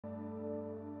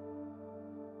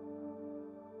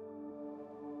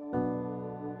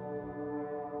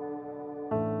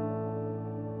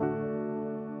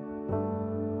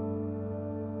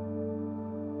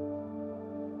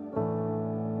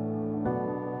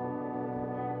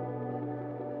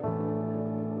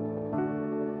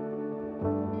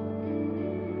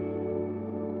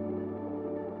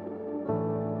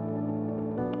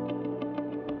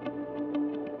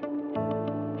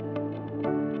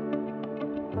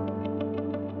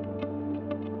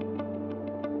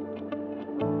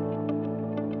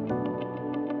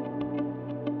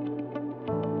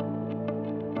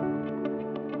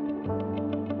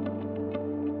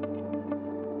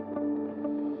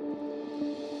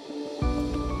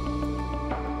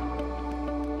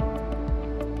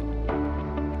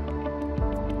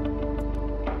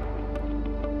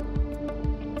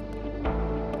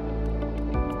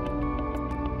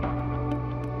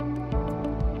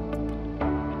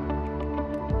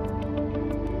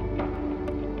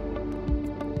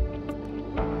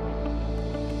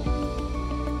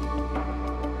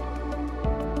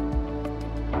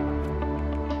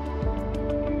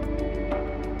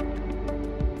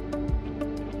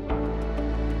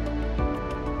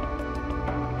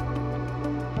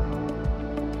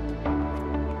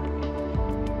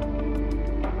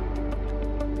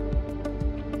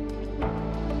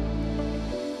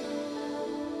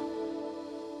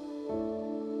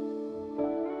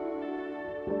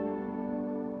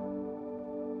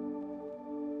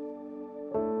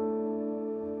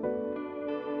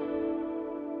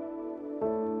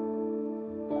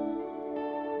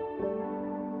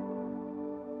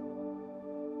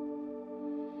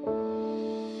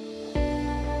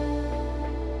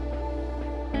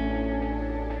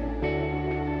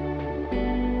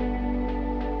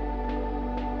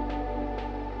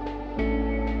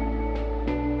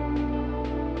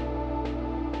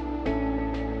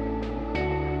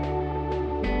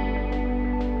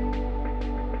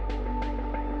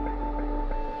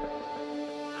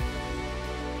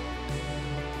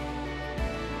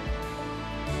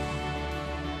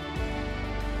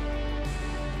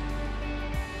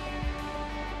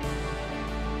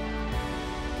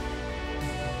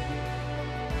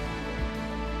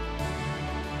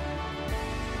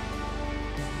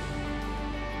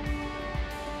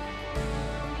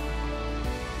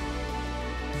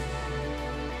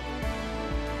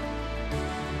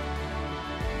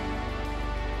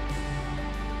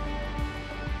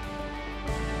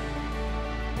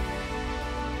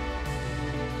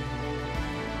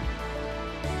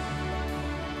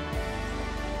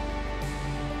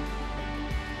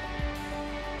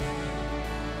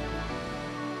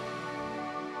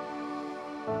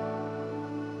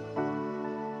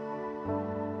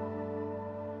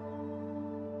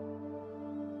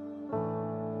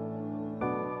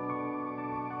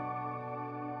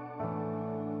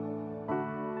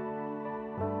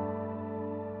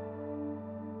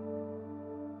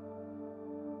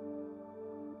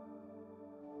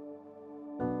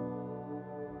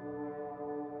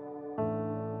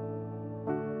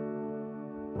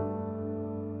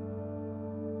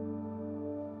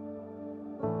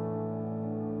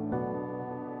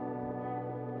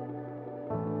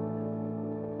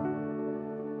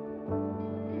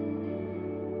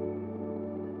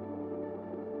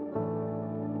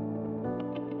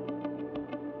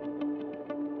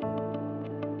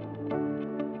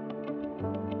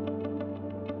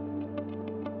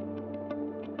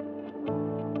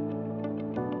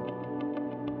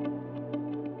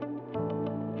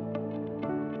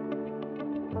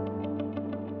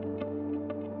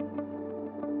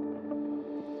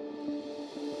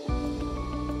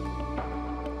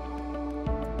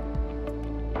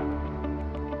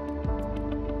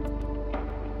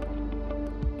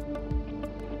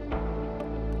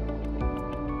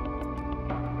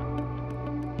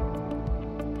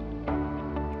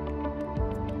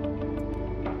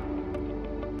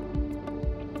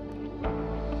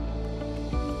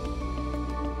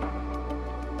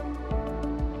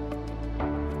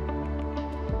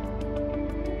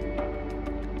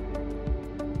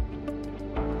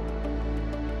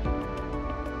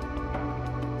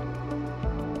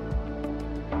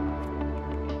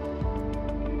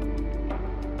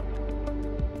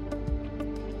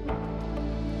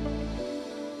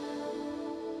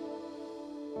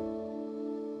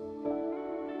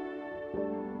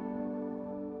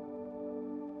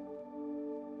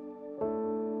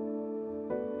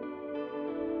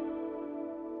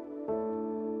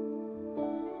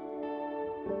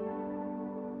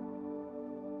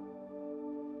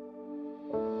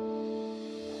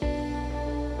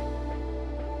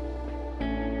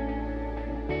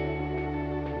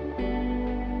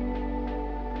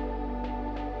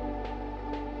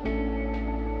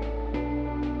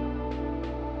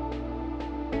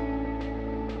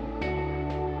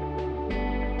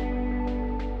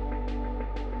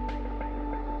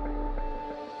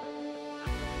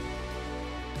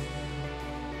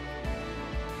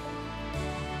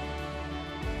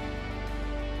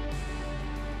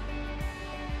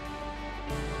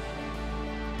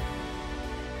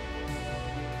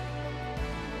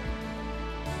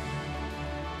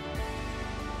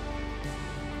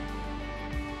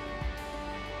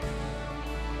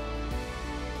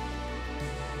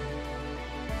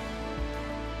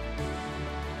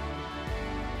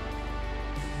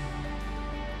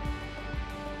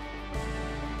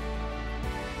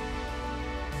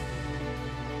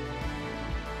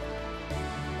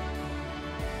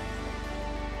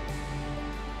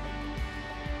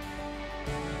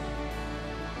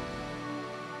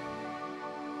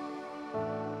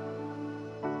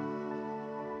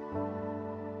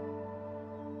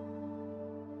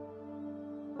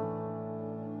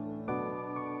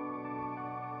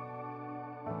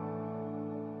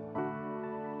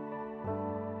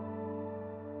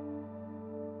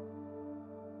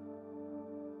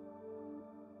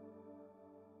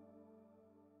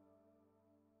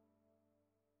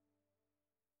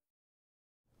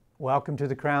Welcome to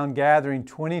the Crown Gathering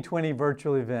 2020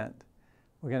 virtual event.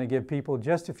 We're going to give people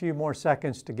just a few more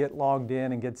seconds to get logged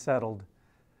in and get settled.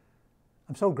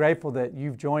 I'm so grateful that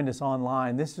you've joined us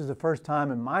online. This is the first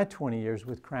time in my 20 years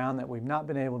with Crown that we've not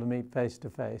been able to meet face to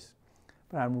face.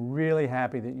 But I'm really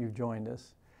happy that you've joined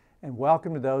us. And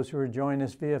welcome to those who are joining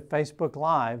us via Facebook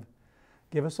Live.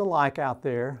 Give us a like out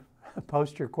there,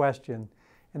 post your question,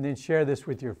 and then share this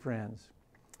with your friends.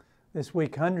 This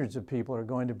week, hundreds of people are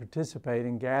going to participate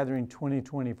in Gathering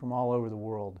 2020 from all over the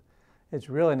world. It's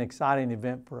really an exciting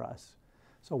event for us.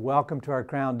 So welcome to our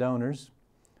Crown donors.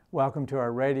 Welcome to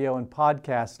our radio and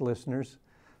podcast listeners.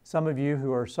 Some of you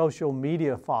who are social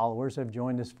media followers have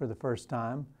joined us for the first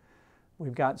time.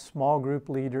 We've got small group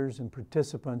leaders and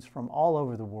participants from all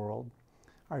over the world.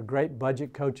 Our great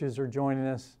budget coaches are joining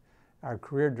us, our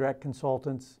career direct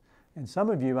consultants, and some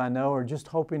of you I know are just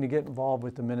hoping to get involved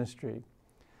with the ministry.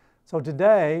 So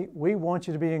today, we want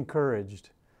you to be encouraged.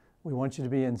 We want you to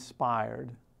be inspired.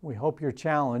 We hope you're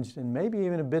challenged and maybe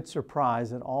even a bit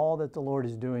surprised at all that the Lord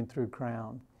is doing through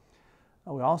Crown.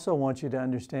 We also want you to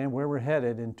understand where we're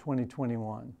headed in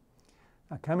 2021.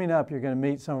 Now, coming up, you're going to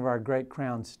meet some of our great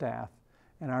Crown staff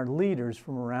and our leaders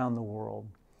from around the world.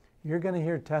 You're going to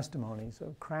hear testimonies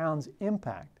of Crown's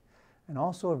impact and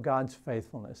also of God's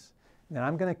faithfulness. And then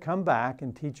I'm going to come back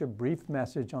and teach a brief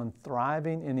message on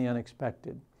thriving in the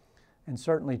unexpected. And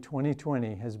certainly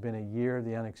 2020 has been a year of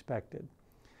the unexpected.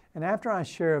 And after I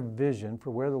share a vision for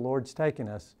where the Lord's taking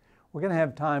us, we're going to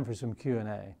have time for some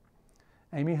Q&A.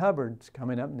 Amy Hubbard's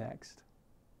coming up next.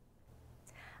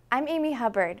 I'm Amy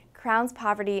Hubbard, Crown's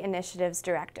Poverty Initiatives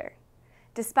Director.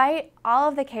 Despite all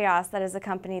of the chaos that has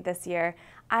accompanied this year,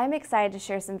 I'm excited to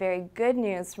share some very good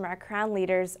news from our Crown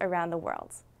leaders around the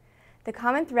world. The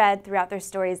common thread throughout their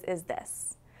stories is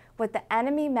this: what the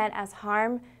enemy meant as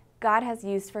harm, God has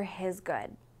used for His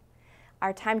good.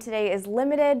 Our time today is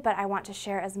limited, but I want to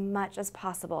share as much as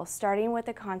possible, starting with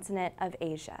the continent of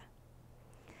Asia.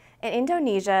 In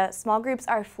Indonesia, small groups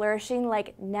are flourishing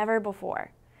like never before.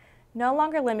 No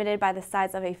longer limited by the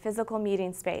size of a physical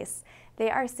meeting space, they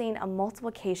are seeing a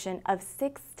multiplication of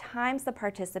 6 times the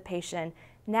participation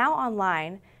now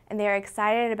online, and they are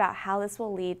excited about how this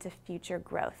will lead to future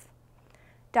growth.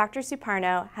 Dr.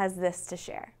 Suparno has this to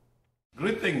share.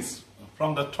 Greetings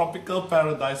from the tropical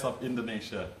paradise of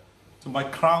Indonesia to my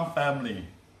Crown family.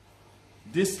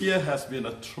 This year has been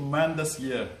a tremendous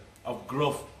year of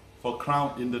growth for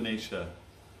Crown Indonesia.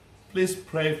 Please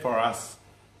pray for us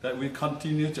that we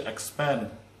continue to expand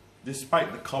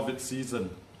despite the COVID season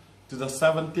to the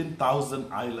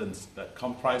 17,000 islands that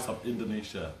comprise of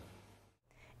Indonesia.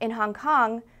 In Hong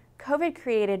Kong, COVID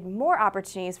created more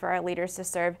opportunities for our leaders to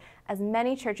serve as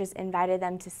many churches invited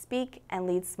them to speak and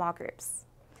lead small groups.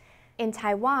 In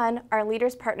Taiwan, our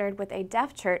leaders partnered with a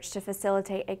deaf church to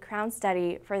facilitate a Crown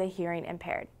study for the hearing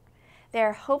impaired. They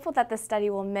are hopeful that the study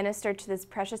will minister to this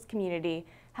precious community,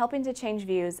 helping to change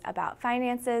views about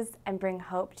finances and bring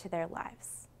hope to their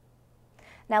lives.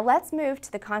 Now let's move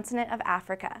to the continent of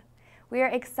Africa. We are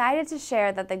excited to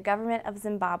share that the government of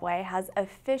Zimbabwe has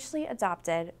officially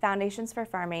adopted Foundations for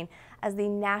Farming as the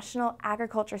national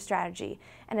agriculture strategy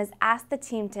and has asked the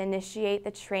team to initiate the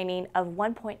training of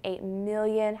 1.8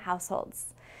 million households.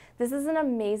 This is an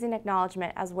amazing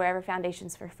acknowledgement, as wherever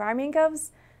Foundations for Farming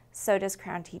goes, so does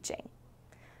Crown Teaching.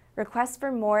 Requests for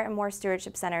more and more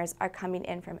stewardship centers are coming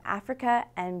in from Africa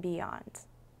and beyond.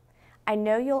 I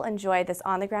know you'll enjoy this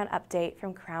on-the-ground update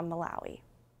from Crown Malawi.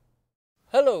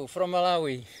 Hello from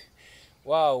Malawi.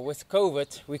 Wow, with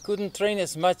COVID, we couldn't train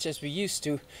as much as we used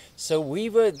to, so we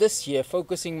were this year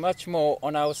focusing much more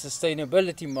on our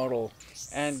sustainability model.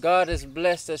 And God has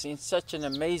blessed us in such an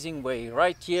amazing way.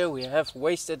 Right here we have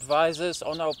waste advisors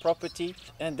on our property,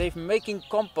 and they're making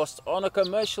compost on a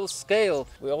commercial scale.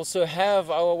 We also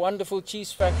have our wonderful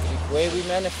cheese factory where we're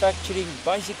manufacturing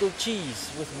bicycle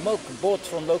cheese with milk bought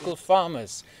from local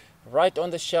farmers, right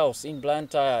on the shelves in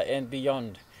Blantyre and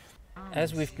beyond.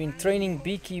 As we've been training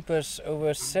beekeepers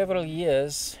over several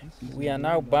years, we are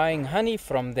now buying honey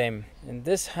from them. And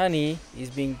this honey is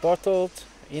being bottled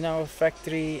in our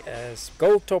factory as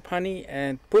gold top honey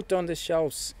and put on the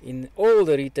shelves in all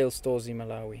the retail stores in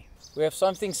Malawi. We have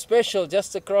something special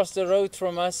just across the road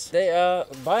from us. They are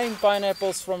buying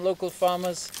pineapples from local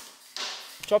farmers,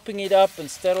 chopping it up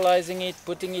and sterilizing it,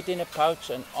 putting it in a pouch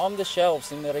and on the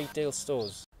shelves in the retail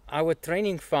stores. Our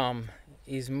training farm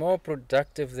is more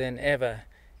productive than ever,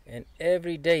 and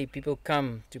every day people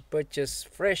come to purchase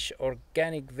fresh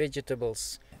organic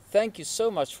vegetables. Thank you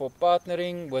so much for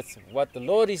partnering with what the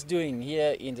Lord is doing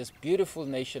here in this beautiful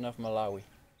nation of Malawi.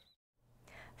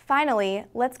 Finally,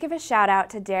 let's give a shout out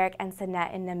to Derek and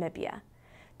Sanette in Namibia.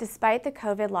 Despite the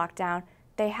COVID lockdown,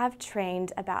 They have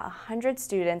trained about 100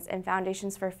 students in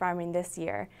Foundations for Farming this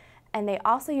year, and they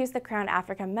also use the Crown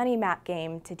Africa Money Map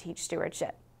game to teach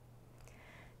stewardship.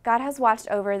 God has watched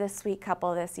over this sweet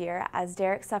couple this year as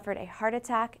Derek suffered a heart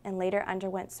attack and later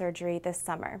underwent surgery this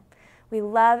summer. We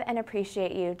love and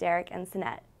appreciate you, Derek and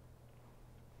Sinette.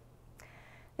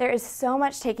 There is so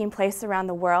much taking place around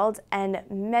the world and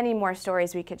many more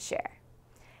stories we could share.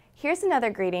 Here's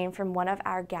another greeting from one of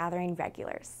our gathering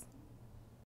regulars.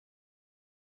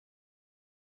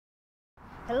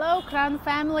 Hello, Crown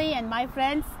family and my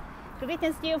friends.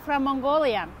 Greetings to you from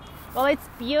Mongolia. Well, it's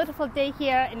a beautiful day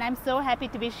here and I'm so happy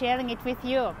to be sharing it with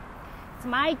you. It's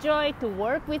my joy to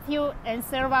work with you and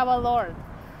serve our Lord.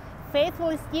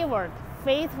 Faithful steward,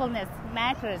 faithfulness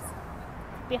matters.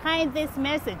 Behind this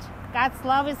message, God's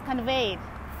love is conveyed.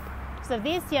 So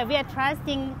this year we are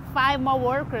trusting 5 more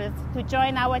workers to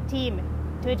join our team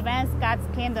to advance God's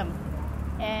kingdom.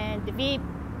 And we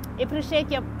appreciate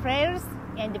your prayers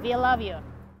and we love you.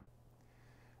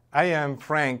 I am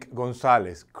Frank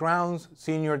Gonzalez, Crown's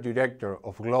Senior Director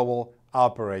of Global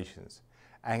Operations,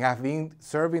 and have been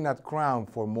serving at Crown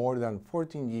for more than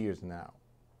 14 years now.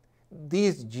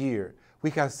 This year, we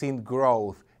have seen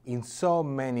growth in so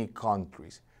many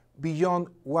countries, beyond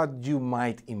what you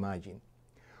might imagine.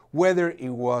 Whether it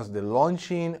was the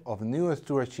launching of new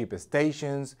stewardship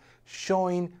stations,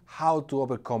 showing how to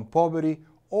overcome poverty,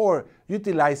 or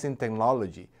utilizing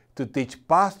technology to teach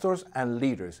pastors and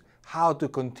leaders how to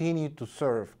continue to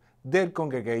serve their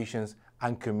congregations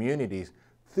and communities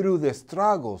through the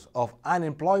struggles of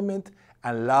unemployment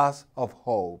and loss of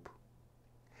hope.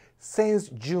 Since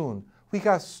June, we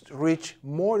have reached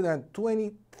more than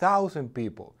 20,000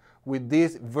 people with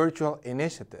this virtual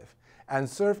initiative and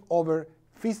served over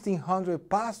 1,500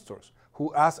 pastors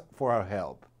who asked for our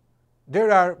help.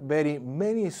 There are very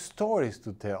many stories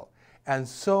to tell, and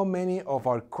so many of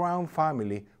our Crown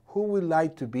family who would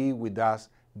like to be with us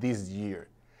this year.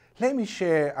 Let me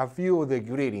share a few of the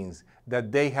greetings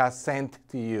that they have sent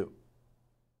to you.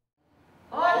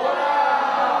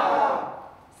 Hola!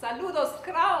 Saludos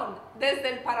Crown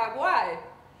desde el Paraguay.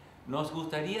 Nos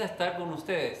gustaría estar con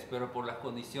ustedes, pero por las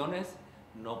condiciones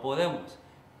no podemos.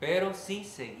 Pero sí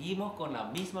seguimos con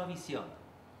la misma visión.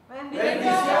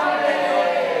 ¡Bendiciones!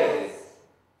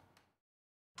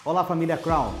 Olá, família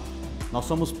Crown. Nós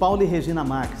somos Paulo e Regina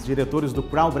Marques, diretores do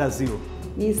Crown Brasil.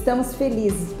 E estamos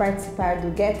felizes de participar do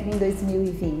Gathering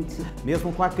 2020.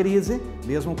 Mesmo com a crise,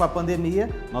 mesmo com a pandemia,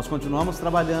 nós continuamos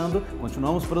trabalhando,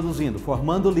 continuamos produzindo,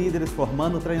 formando líderes,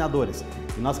 formando treinadores.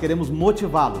 E nós queremos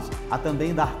motivá-los a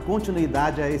também dar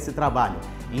continuidade a esse trabalho.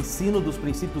 Ensino dos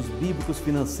princípios bíblicos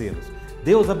financeiros.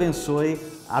 Deus abençoe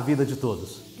a vida de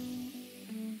todos.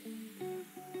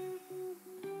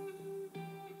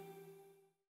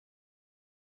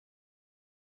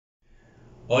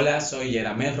 Hola, soy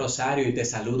Yeramel Rosario y te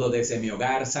saludo desde mi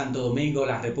hogar, Santo Domingo,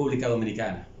 la República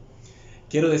Dominicana.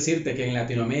 Quiero decirte que en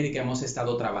Latinoamérica hemos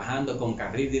estado trabajando con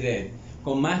Carril Direct,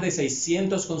 con más de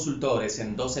 600 consultores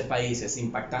en 12 países,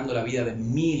 impactando la vida de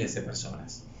miles de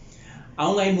personas.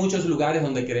 Aún hay muchos lugares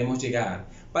donde queremos llegar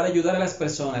para ayudar a las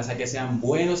personas a que sean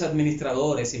buenos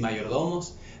administradores y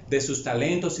mayordomos de sus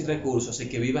talentos y recursos y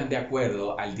que vivan de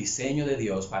acuerdo al diseño de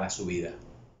Dios para su vida.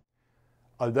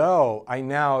 Although I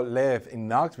now live in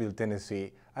Knoxville,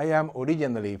 Tennessee, I am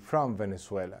originally from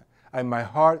Venezuela, and my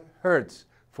heart hurts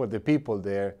for the people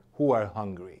there who are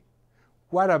hungry.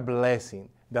 What a blessing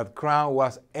that Crown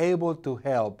was able to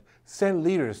help send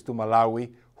leaders to Malawi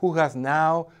who has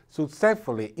now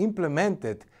successfully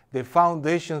implemented the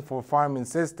Foundation for Farming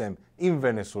system in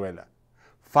Venezuela.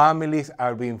 Families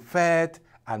are being fed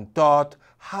and taught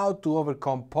how to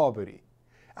overcome poverty.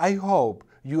 I hope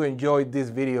you enjoyed this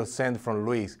video sent from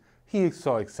Luis. He is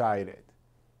so excited.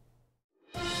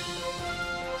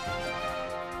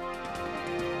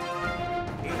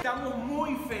 Estamos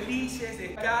muy felices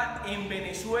de estar en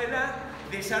Venezuela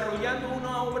desarrollando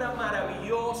una obra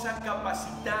maravillosa,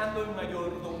 capacitando en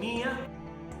mayordomía.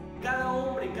 Cada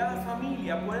hombre, cada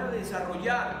familia pueda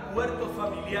desarrollar huertos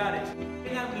familiares,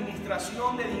 en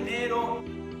administración de dinero,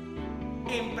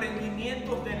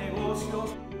 emprendimientos de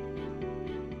negocios,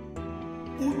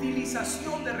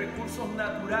 utilización de recursos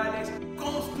naturales,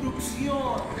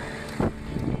 construcción,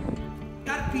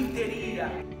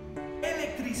 carpintería,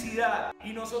 electricidad.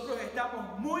 Y nosotros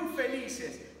estamos muy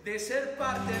felices de ser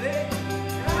parte de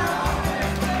Venezuela.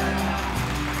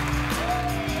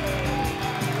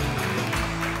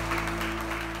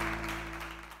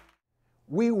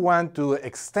 We want to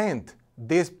extend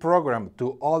this program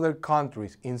to other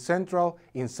countries in Central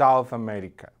and South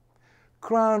America.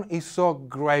 Crown is so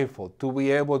grateful to be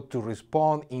able to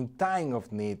respond in time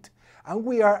of need, and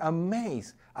we are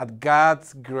amazed at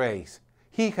God's grace,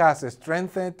 He has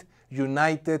strengthened,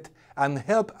 united, and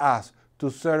helped us to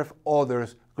serve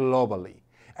others globally,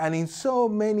 and in so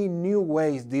many new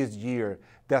ways this year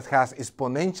that has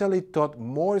exponentially taught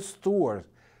more stewards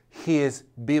His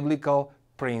biblical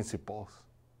principles.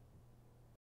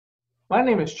 My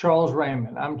name is Charles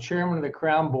Raymond. I'm chairman of the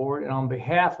Crown Board, and on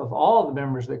behalf of all the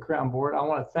members of the Crown Board, I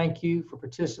want to thank you for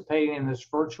participating in this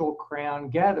virtual Crown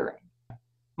gathering.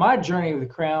 My journey with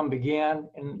the Crown began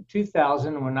in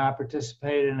 2000 when I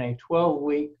participated in a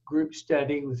 12-week group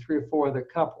study with 3 or 4 other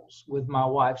couples with my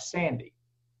wife, Sandy.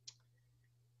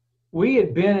 We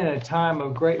had been in a time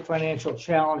of great financial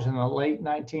challenge in the late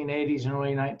 1980s and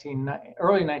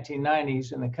early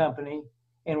 1990s in the company,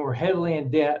 and were heavily in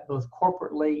debt, both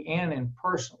corporately and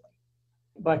personally.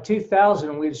 By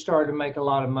 2000, we'd started to make a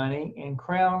lot of money, and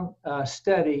Crown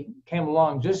Study came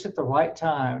along just at the right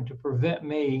time to prevent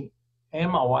me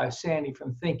and my wife, Sandy,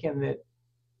 from thinking that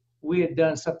we had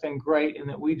done something great and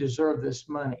that we deserved this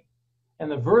money. And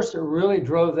the verse that really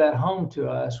drove that home to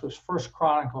us was 1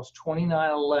 Chronicles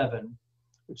 29:11,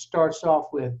 which starts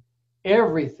off with,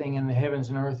 "Everything in the heavens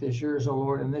and earth is yours, O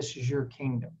Lord, and this is your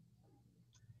kingdom."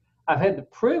 I've had the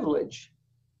privilege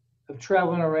of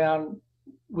traveling around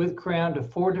with Crown to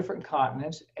 4 different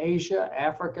continents, Asia,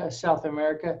 Africa, South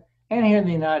America, and here in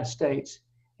the United States,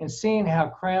 and seeing how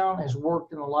Crown has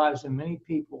worked in the lives of many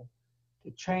people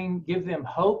to give them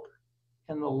hope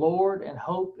in the Lord and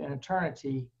hope in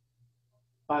eternity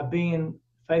by being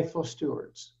faithful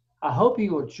stewards. I hope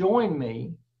you will join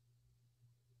me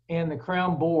and the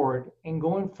Crown Board in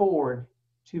going forward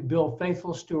to build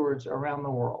faithful stewards around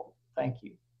the world. Thank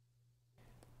you.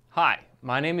 Hi,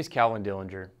 my name is Calvin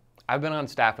Dillinger. I've been on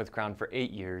staff with Crown for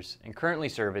 8 years and currently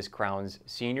serve as Crown's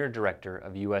Senior Director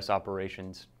of U.S.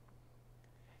 Operations.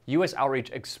 U.S. outreach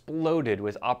exploded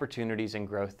with opportunities and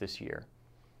growth this year.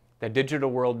 The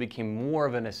digital world became more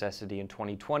of a necessity in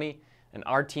 2020, and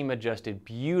our team adjusted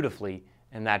beautifully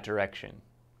in that direction.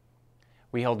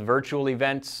 We held virtual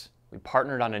events, we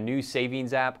partnered on a new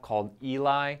savings app called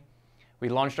Eli, we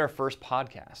launched our first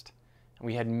podcast, and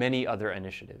we had many other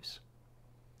initiatives.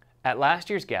 At last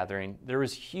year's gathering, there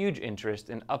was huge interest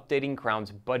in updating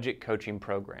Crown's budget coaching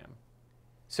program.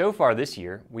 So far this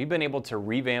year, we've been able to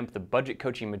revamp the budget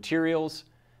coaching materials,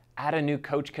 add a new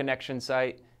Coach Connection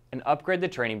site, and upgrade the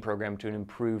training program to an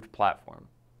improved platform.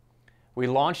 We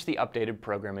launched the updated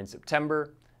program in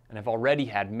September and have already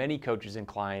had many coaches and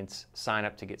clients sign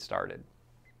up to get started.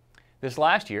 This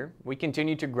last year, we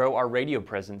continued to grow our radio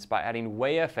presence by adding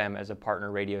Way FM as a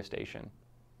partner radio station.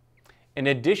 In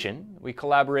addition, we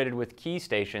collaborated with key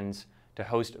stations to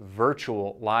host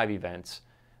virtual live events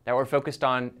that were focused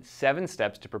on 7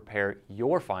 steps to prepare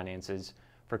your finances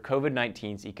for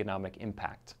COVID-19's economic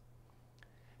impact.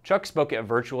 Chuck spoke at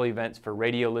virtual events for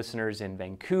radio listeners in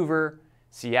Vancouver,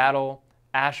 Seattle,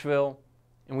 Asheville,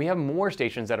 and we have more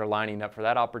stations that are lining up for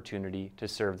that opportunity to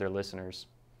serve their listeners.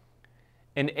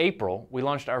 In April, we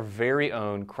launched our very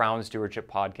own Crown Stewardship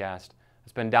podcast.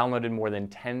 It's been downloaded more than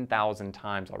 10,000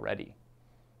 times already.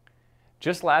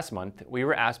 Just last month, we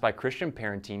were asked by Christian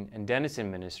Parenting and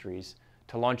Dennison Ministries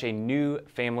to launch a new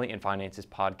Family and Finances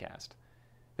podcast.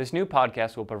 This new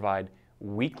podcast will provide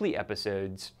weekly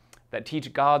episodes that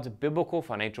teach God's biblical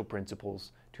financial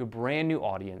principles to a brand new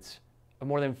audience of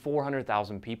more than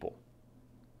 400,000 people.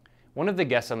 One of the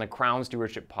guests on the Crown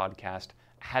Stewardship podcast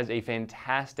has a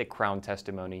fantastic Crown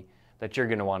testimony that you're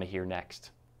going to want to hear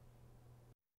next.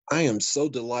 I am so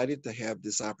delighted to have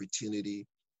this opportunity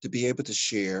to be able to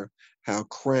share how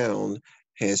Crown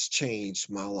has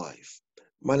changed my life.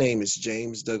 My name is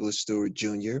James Douglas Stewart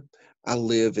Jr. I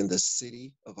live in the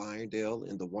city of Irondale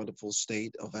in the wonderful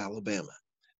state of Alabama.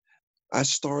 I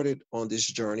started on this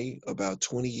journey about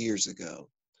 20 years ago.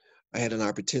 I had an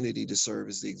opportunity to serve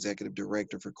as the executive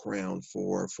director for Crown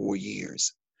for 4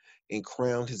 years. And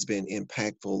Crown has been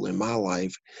impactful in my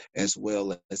life as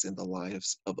well as in the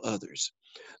lives of others.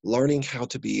 Learning how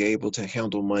to be able to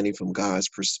handle money from God's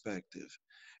perspective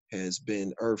has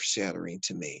been earth-shattering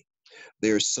to me.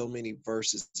 There are so many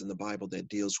verses in the Bible that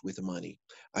deals with money.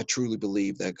 I truly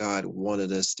believe that God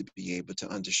wanted us to be able to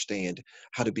understand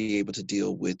how to be able to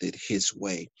deal with it His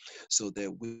way so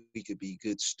that we could be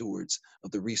good stewards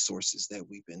of the resources that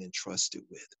we've been entrusted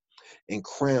with. And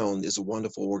Crown is a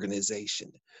wonderful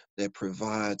organization that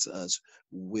provides us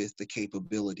with the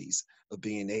capabilities of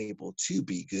being able to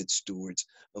be good stewards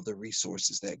of the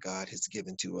resources that God has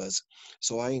given to us.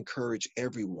 So I encourage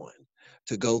everyone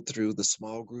to go through the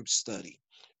small group study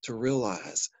to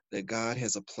realize that God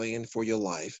has a plan for your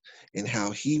life and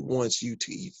how He wants you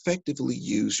to effectively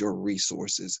use your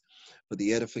resources for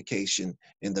the edification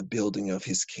and the building of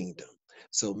His kingdom.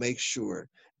 So make sure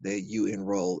that you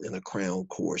enroll in a Crown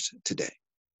course today.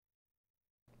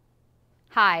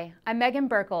 Hi, I'm Megan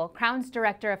Buerkle, Crown's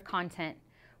Director of Content.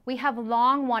 We have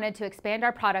long wanted to expand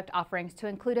our product offerings to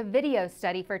include a video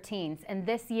study for teens, and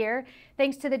this year,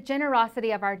 thanks to the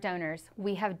generosity of our donors,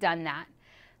 we have done that.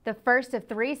 The first of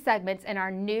 3 segments in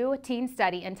our new teen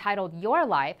study entitled Your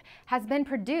Life has been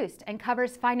produced and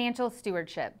covers financial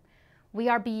stewardship. We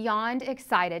are beyond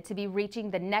excited to be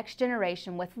reaching the next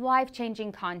generation with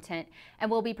life-changing content, and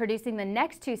we'll be producing the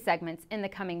next 2 segments in the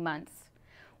coming months.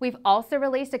 We've also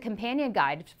released a companion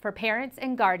guide for parents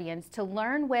and guardians to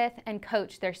learn with and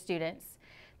coach their students.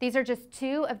 These are just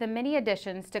 2 of the many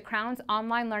additions to Crown's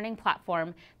online learning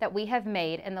platform that we have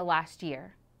made in the last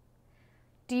year.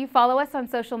 Do you follow us on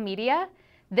social media?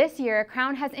 This year,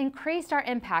 Crown has increased our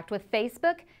impact with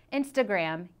Facebook,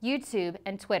 Instagram, YouTube,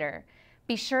 and Twitter.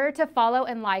 Be sure to follow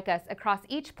and like us across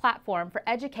each platform for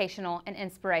educational and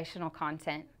inspirational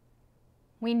content.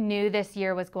 We knew this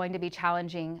year was going to be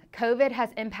challenging. COVID has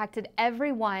impacted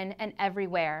everyone and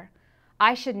everywhere.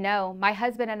 I should know, my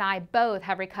husband and I both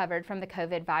have recovered from the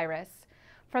COVID virus.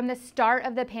 From the start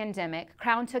of the pandemic,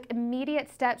 Crown took immediate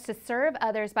steps to serve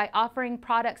others by offering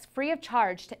products free of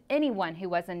charge to anyone who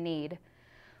was in need.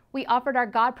 We offered our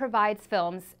God Provides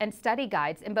films and study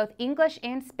guides in both English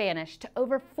and Spanish to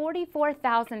over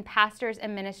 44,000 pastors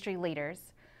and ministry leaders.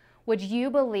 Would you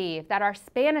believe that our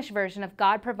Spanish version of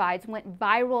God Provides went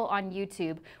viral on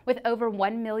YouTube with over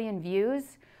 1 million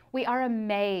views? We are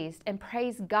amazed and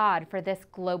praise God for this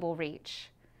global reach.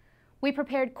 We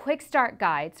prepared quick start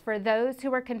guides for those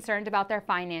who were concerned about their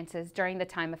finances during the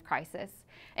time of crisis,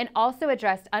 and also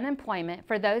addressed unemployment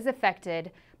for those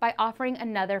affected by offering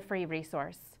another free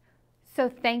resource. So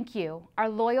thank you, our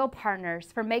loyal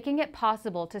partners, for making it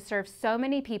possible to serve so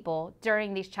many people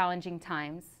during these challenging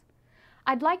times.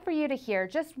 I'd like for you to hear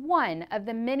just one of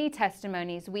the many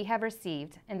testimonies we have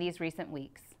received in these recent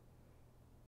weeks.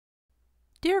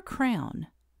 Dear Crown,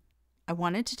 I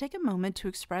wanted to take a moment to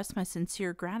express my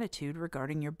sincere gratitude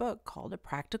regarding your book called A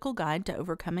Practical Guide to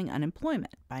Overcoming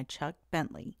Unemployment by Chuck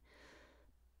Bentley.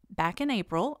 Back in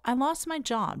April, I lost my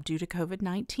job due to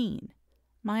COVID-19.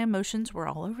 My emotions were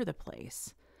all over the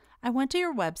place. I went to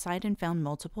your website and found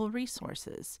multiple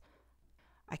resources.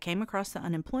 I came across the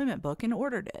unemployment book and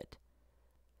ordered it.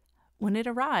 When it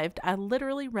arrived, I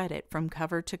literally read it from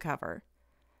cover to cover.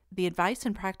 The advice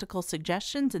and practical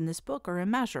suggestions in this book are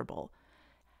immeasurable.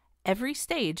 Every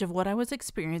stage of what I was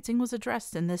experiencing was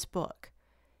addressed in this book.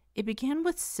 It began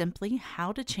with simply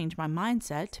how to change my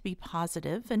mindset to be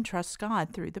positive and trust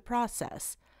God through the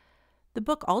process. The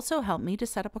book also helped me to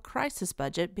set up a crisis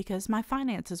budget because my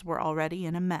finances were already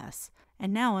in a mess,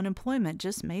 and now unemployment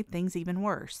just made things even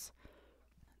worse.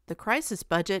 The crisis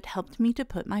budget helped me to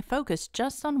put my focus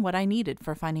just on what I needed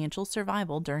for financial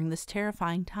survival during this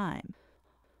terrifying time.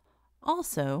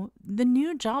 Also, the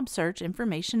new job search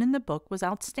information in the book was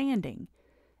outstanding.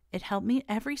 It helped me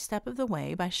every step of the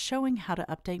way by showing how to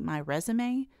update my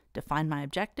resume, define my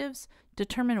objectives,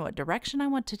 determine what direction I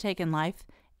want to take in life,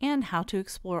 and how to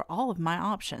explore all of my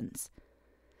options.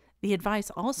 The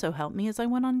advice also helped me as I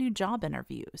went on new job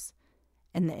interviews.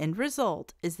 And the end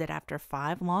result is that after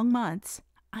 5 long months,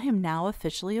 I am now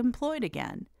officially employed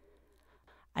again.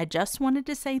 I just wanted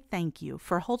to say thank you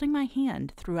for holding my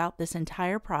hand throughout this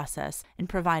entire process and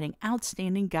providing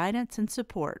outstanding guidance and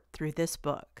support through this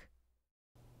book.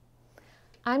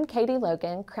 I'm Katie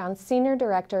Logan, Crown's Senior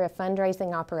Director of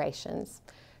Fundraising Operations.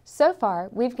 So far,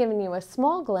 we've given you a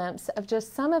small glimpse of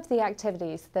just some of the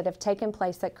activities that have taken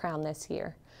place at Crown this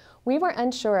year. We were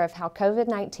unsure of how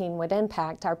COVID-19 would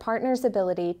impact our partners'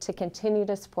 ability to continue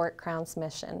to support Crown's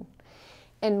mission.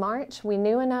 In March, we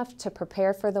knew enough to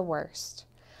prepare for the worst.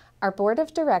 Our board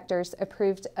of directors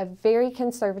approved a very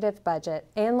conservative budget,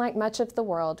 and like much of the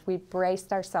world, we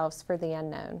braced ourselves for the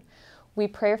unknown. We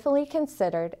prayerfully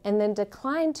considered and then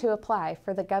declined to apply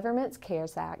for the government's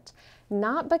CARES Act,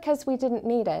 not because we didn't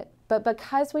need it, but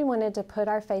because we wanted to put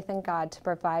our faith in God to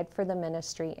provide for the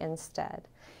ministry instead.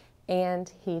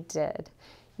 And He did.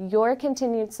 Your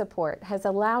continued support has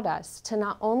allowed us to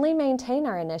not only maintain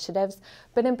our initiatives,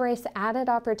 but embrace added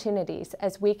opportunities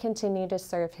as we continue to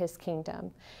serve His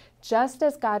kingdom. Just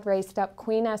as God raised up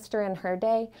Queen Esther in her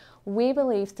day, we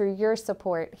believe through your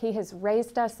support, He has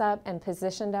raised us up and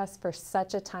positioned us for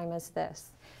such a time as this.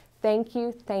 Thank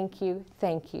you, thank you,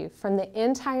 thank you from the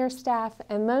entire staff,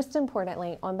 and most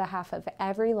importantly, on behalf of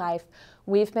every life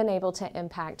we've been able to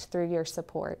impact through your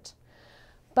support.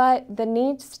 But the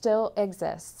need still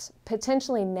exists,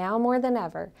 potentially now more than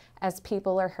ever, as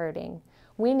people are hurting.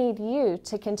 We need you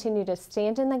to continue to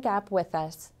stand in the gap with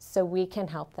us so we can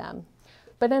help them.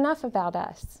 But enough about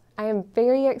us. I am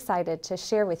very excited to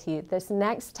share with you this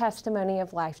next testimony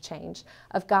of life change,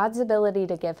 of God's ability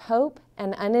to give hope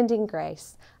and unending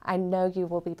grace. I know you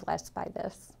will be blessed by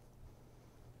this.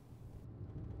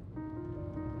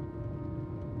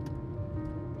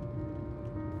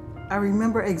 I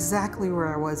remember exactly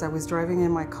where I was. I was driving in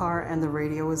my car and the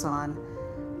radio was on.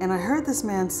 And I heard this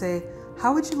man say,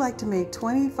 "How would you like to make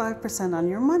 25% on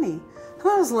your money?" And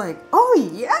I was like, oh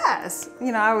yes!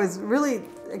 You know, I was really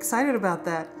excited about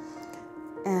that.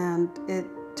 And it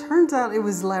turns out it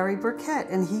was Larry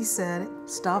Buerkle, and he said,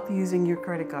 "Stop using your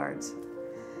credit cards."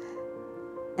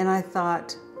 And I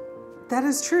thought, that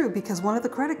is true, because one of the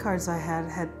credit cards I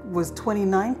had was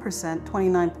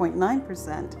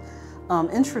 29.9%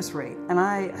 interest rate, and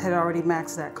I had already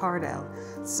maxed that card out.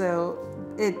 So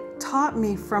it taught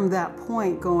me from that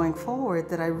point going forward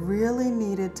that I really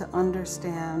needed to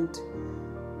understand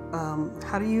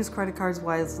how to use credit cards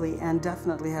wisely and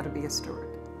definitely how to be a steward.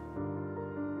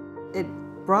 It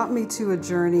brought me to a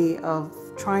journey of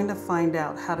trying to find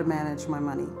out how to manage my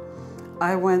money.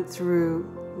 I went through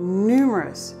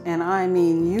numerous, and I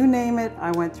mean, you name it,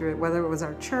 I went through it, whether it was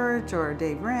our church or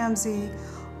Dave Ramsey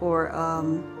or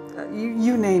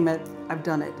you name it, I've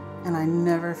done it, and I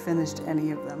never finished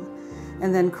any of them.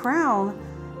 And then Crown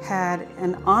had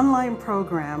an online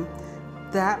program.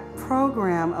 That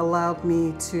program allowed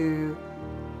me to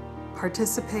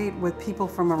participate with people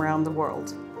from around the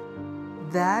world.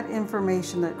 That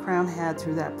information that Crown had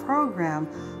through that program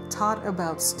taught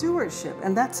about stewardship,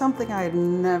 and that's something I had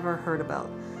never heard about.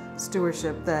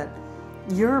 Stewardship, that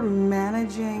you're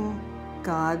managing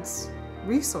God's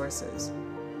resources.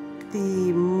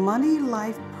 The Money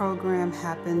Life program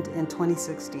happened in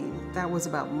 2016. That was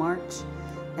about March.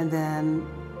 And then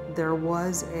there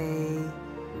was a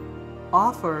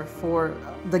offer for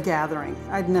the gathering.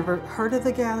 I'd never heard of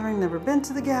the gathering, never been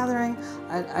to the gathering.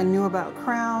 I knew about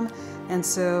Crown. And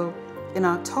so in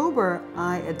October,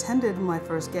 I attended my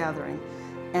first gathering.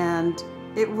 And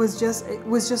it was just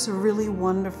a really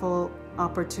wonderful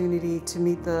opportunity to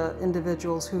meet the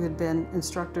individuals who had been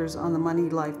instructors on the Money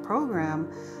Life program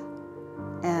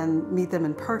and meet them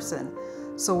in person.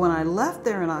 So when I left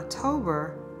there in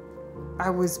October, I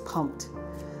was pumped.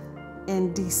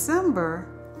 In December,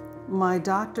 my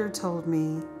doctor told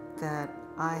me that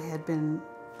I had been,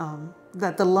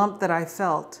 that the lump that I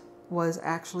felt was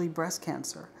actually breast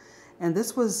cancer. And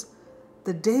this was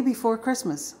the day before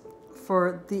Christmas.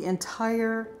 For the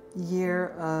entire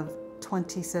year of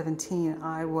 2017,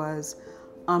 I was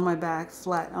on my back,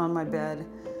 flat on my bed.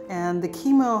 And the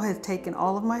chemo had taken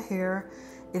all of my hair.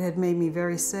 It had made me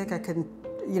very sick. I couldn't,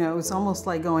 you know, it was almost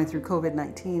like going through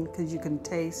COVID-19 because you couldn't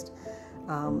taste.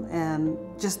 And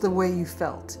just the way you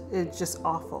felt, it's just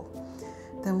awful.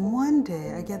 Then one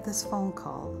day I get this phone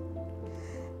call,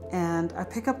 and I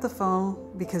pick up the phone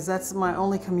because that's my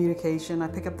only communication. I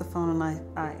pick up the phone and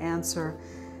I answer,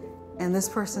 and this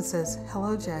person says,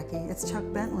 "Hello, Jackie, it's Chuck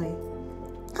Bentley."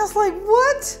 I was like,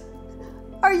 what?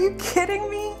 Are you kidding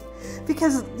me?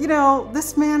 Because, you know,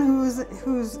 this man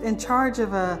who's in charge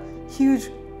of a huge,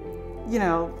 you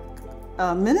know,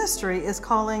 ministry is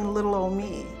calling little old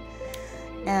me.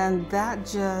 And that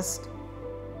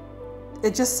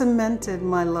it just cemented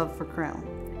my love for Crown.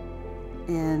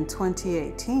 In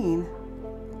 2018,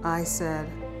 I said,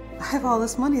 I have all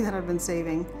this money that I've been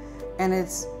saving, and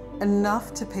it's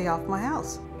enough to pay off my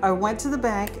house. I went to the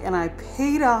bank and I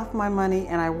paid off my money,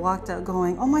 and I walked out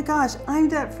going, oh my gosh, I'm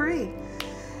debt free.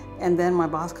 And then my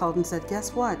boss called and said,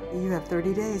 guess what? You have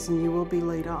 30 days and you will be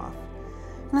laid off.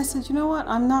 And I said, you know what?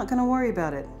 I'm not gonna worry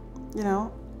about it. You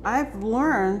know, I've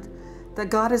learned that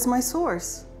God is my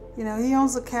source. You know, He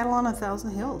owns the cattle on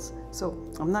 1,000 hills. So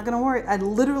I'm not gonna worry. I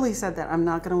literally said that, I'm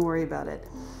not gonna worry about it.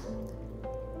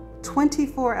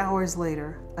 24 hours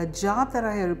later, a job that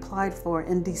I had applied for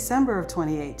in December of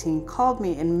 2018 called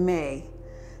me in May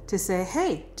to say,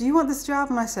 hey, do you want this job?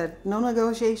 And I said, no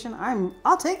negotiation,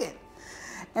 I'll take it.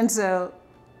 And so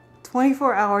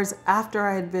 24 hours after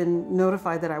I had been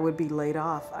notified that I would be laid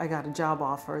off, I got a job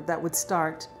offer that would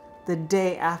start the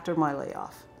day after my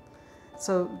layoff.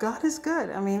 So God is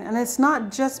good. I mean, and it's not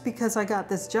just because I got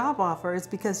this job offer, it's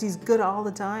because He's good all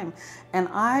the time. And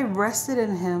I rested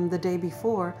in Him the day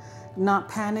before, not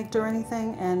panicked or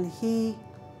anything, and He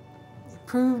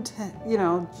proved, you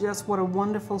know, just what a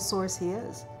wonderful source He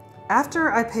is.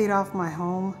 After I paid off my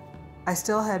home, I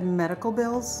still had medical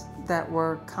bills that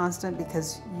were constant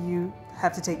because you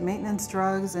have to take maintenance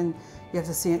drugs and you have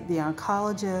to see the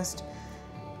oncologist.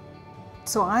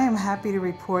 So I am happy to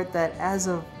report that as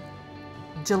of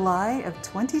July of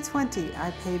 2020,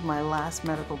 I paid my last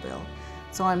medical bill.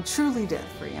 So I'm truly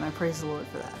debt-free, and I praise the Lord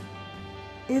for that.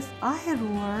 If I had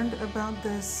learned about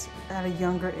this at a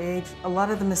younger age, a lot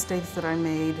of the mistakes that I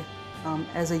made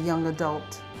as a young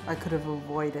adult, I could have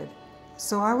avoided.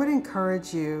 So I would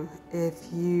encourage you, if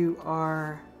you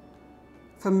are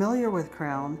familiar with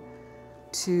Crown,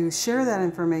 to share that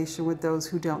information with those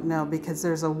who don't know, because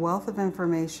there's a wealth of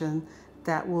information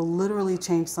that will literally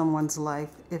change someone's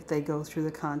life if they go through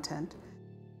the content.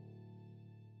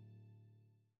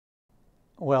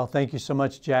 Well, thank you so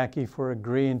much, Jackie, for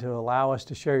agreeing to allow us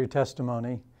to share your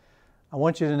testimony. I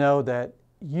want you to know that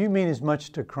you mean as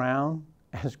much to Crown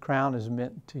as Crown is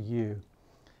meant to you.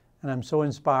 And I'm so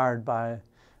inspired by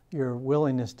your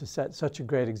willingness to set such a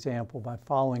great example by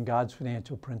following God's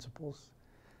financial principles.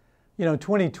 You know,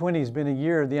 2020 has been a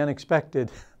year of the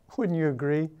unexpected. Wouldn't you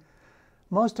agree?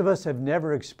 Most of us have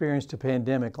never experienced a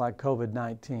pandemic like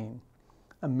COVID-19.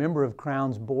 A member of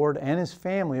Crown's board and his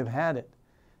family have had it.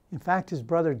 In fact, his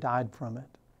brother died from it.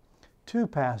 2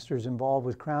 pastors involved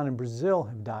with Crown in Brazil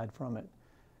have died from it.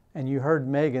 And you heard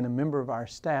Megan, a member of our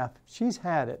staff, she's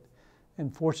had it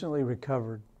and fortunately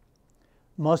recovered.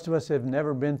 Most of us have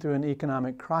never been through an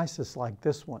economic crisis like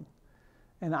this one.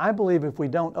 And I believe if we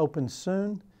don't open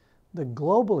soon, the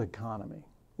global economy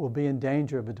will be in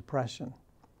danger of a depression.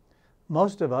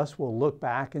 Most of us will look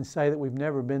back and say that we've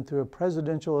never been through a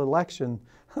presidential election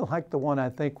like the one I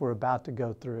think we're about to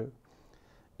go through.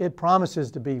 It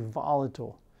promises to be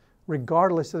volatile,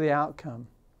 regardless of the outcome.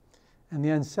 And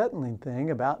the unsettling thing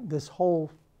about this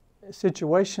whole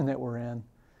situation that we're in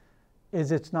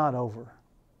is it's not over.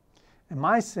 And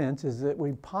my sense is that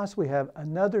we possibly have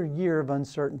another year of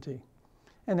uncertainty.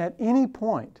 And at any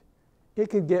point, it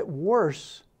could get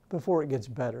worse before it gets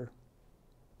better.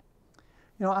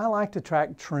 You know, I like to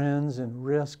track trends and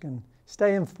risk and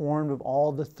stay informed of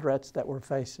all the threats that we're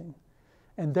facing.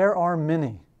 And there are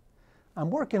many. I'm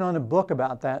working on a book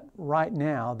about that right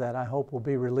now that I hope will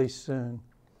be released soon.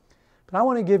 But I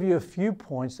want to give you a few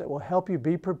points that will help you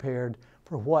be prepared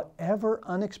for whatever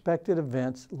unexpected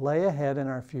events lay ahead in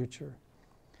our future.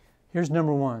 Here's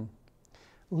number 1.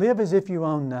 Live as if you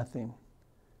own nothing,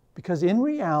 because in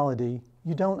reality,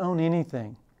 you don't own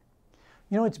anything.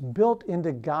 You know, it's built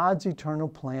into God's eternal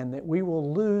plan that we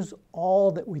will lose all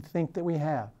that we think that we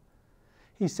have.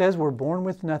 He says we're born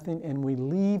with nothing and we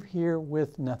leave here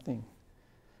with nothing.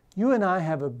 You and I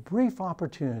have a brief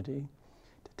opportunity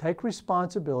to take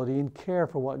responsibility and care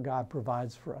for what God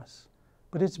provides for us.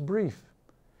 But it's brief.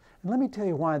 And let me tell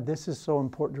you why this is so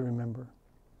important to remember.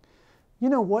 You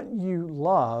know what you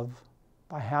love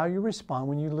by how you respond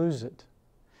when you lose it.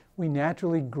 We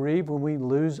naturally grieve when we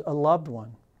lose a loved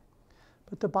one.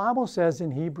 But the Bible says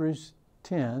in Hebrews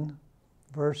 10,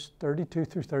 verse 32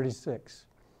 through 36,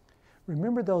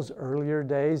 remember those earlier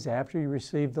days after you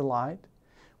received the light,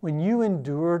 when you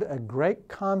endured a great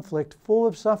conflict full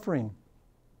of suffering.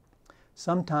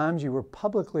 Sometimes you were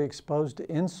publicly exposed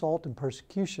to insult and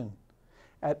persecution.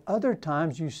 At other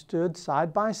times you stood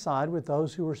side by side with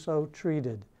those who were so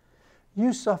treated.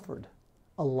 You suffered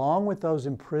along with those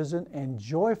in prison and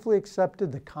joyfully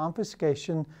accepted the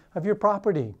confiscation of your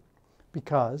property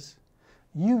because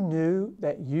you knew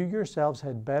that you yourselves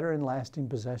had better and lasting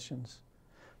possessions.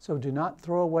 So do not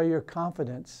throw away your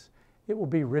confidence. It will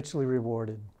be richly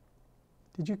rewarded.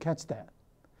 Did you catch that?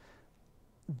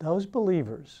 Those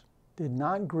believers did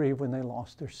not grieve when they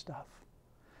lost their stuff.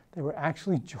 They were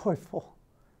actually joyful.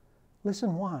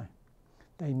 Listen why.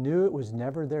 They knew it was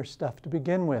never their stuff to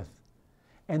begin with.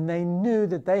 And they knew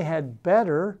that they had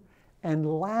better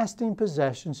and lasting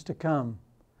possessions to come.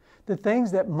 The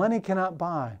things that money cannot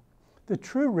buy. The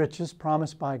true riches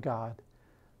promised by God.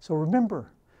 So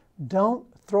remember, don't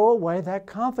throw away that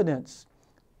confidence.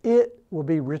 It will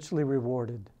be richly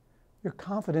rewarded. Your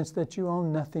confidence that you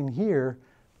own nothing here,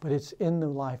 but it's in the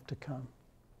life to come.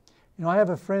 You know, I have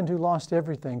a friend who lost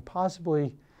everything.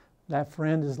 Possibly that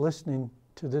friend is listening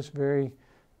to this very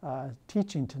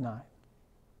teaching tonight.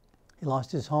 He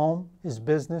lost his home, his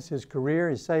business, his career,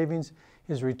 his savings,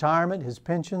 his retirement, his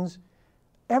pensions,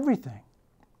 everything.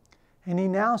 And he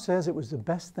now says it was the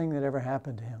best thing that ever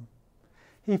happened to him.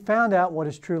 He found out what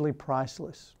is truly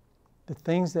priceless, the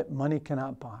things that money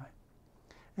cannot buy.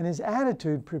 And his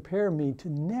attitude prepared me to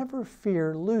never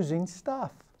fear losing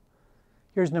stuff.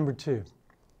 Here's number 2,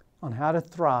 on how to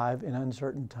thrive in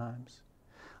uncertain times.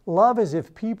 Love as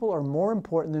if people are more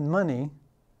important than money,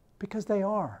 because they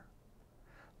are.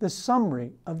 The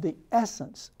summary of the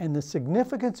essence and the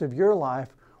significance of your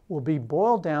life will be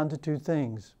boiled down to 2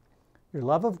 things: your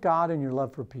love of God and your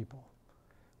love for people,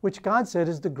 which God said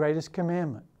is the greatest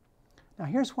commandment. Now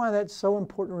here's why that's so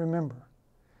important to remember.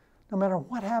 No matter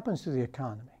what happens to the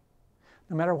economy,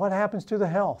 no matter what happens to the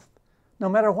health, no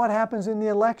matter what happens in the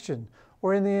election,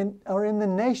 or in the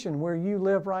nation where you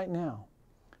live right now.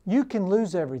 You can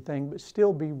lose everything but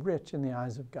still be rich in the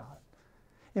eyes of God.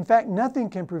 In fact, nothing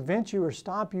can prevent you or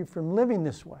stop you from living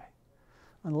this way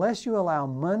unless you allow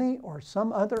money or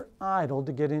some other idol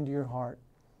to get into your heart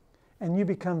and you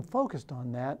become focused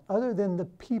on that other than the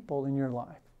people in your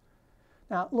life.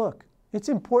 Now, look, it's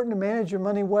important to manage your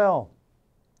money well.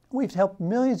 We've helped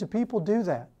millions of people do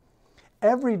that.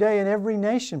 Every day in every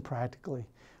nation, practically,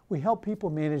 we help people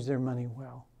manage their money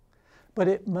well. But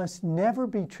it must never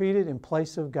be treated in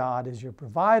place of God as your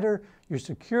provider, your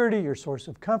security, your source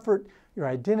of comfort, your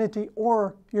identity,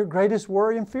 or your greatest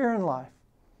worry and fear in life.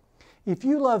 If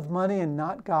you love money and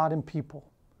not God and people,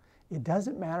 it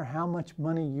doesn't matter how much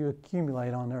money you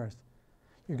accumulate on earth.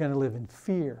 You're going to live in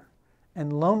fear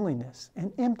and loneliness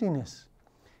and emptiness.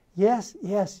 Yes,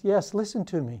 yes, yes, listen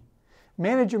to me.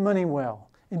 Manage your money well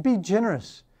and be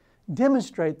generous.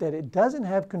 Demonstrate that it doesn't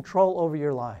have control over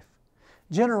your life.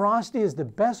 Generosity is the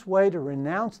best way to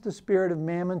renounce the spirit of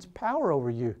mammon's power over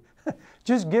you.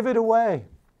 Just give it away.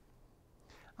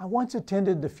 I once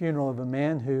attended the funeral of a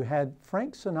man who had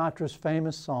Frank Sinatra's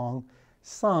famous song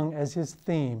sung as his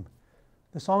theme.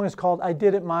 The song is called I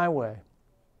Did It My Way.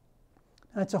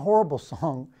 That's a horrible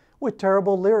song with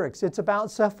terrible lyrics. It's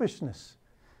about selfishness.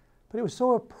 But it was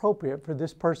so appropriate for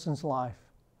this person's life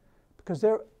because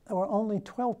there were only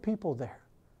 12 people there.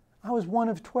 I was one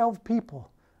of 12 people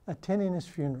attending his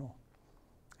funeral.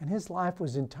 And his life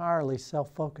was entirely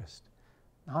self-focused,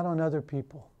 not on other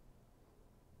people.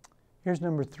 Here's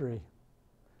number 3.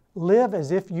 Live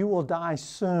as if you will die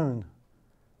soon,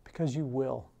 because you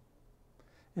will.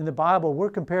 In the Bible, we're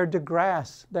compared to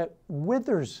grass that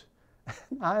withers.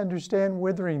 I understand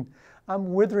withering.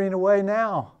 I'm withering away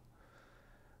now.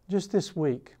 Just this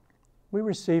week, we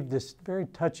received this very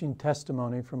touching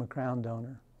testimony from a Crown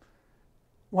donor.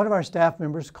 One of our staff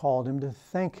members called him to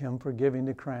thank him for giving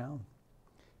to Crown.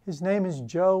 His name is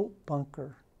Joe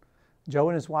Bunker. Joe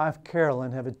and his wife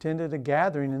Carolyn have attended a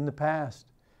gathering in the past,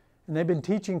 and they've been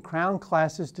teaching Crown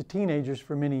classes to teenagers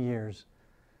for many years.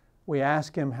 We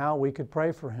asked him how we could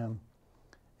pray for him,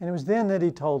 and it was then that he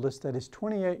told us that his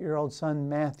 28-year-old son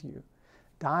Matthew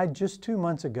died just 2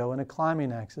 months ago in a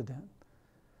climbing accident.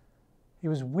 He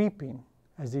was weeping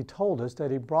as he told us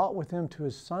that he brought with him to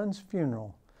his son's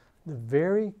funeral the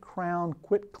very Crown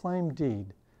quitclaim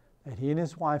deed that he and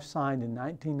his wife signed in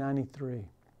 1993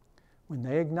 when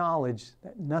they acknowledged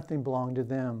that nothing belonged to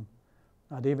them,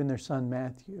 not even their son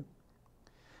Matthew.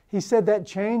 He said that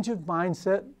change of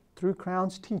mindset through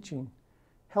Crown's teaching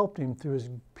helped him through his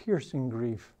piercing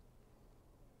grief.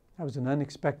 That was an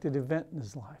unexpected event in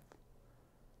his life.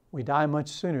 We die much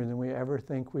sooner than we ever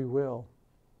think we will.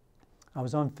 I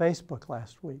was on Facebook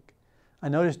last week. I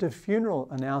noticed a funeral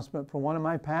announcement for one of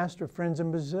my pastor friends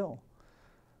in Brazil.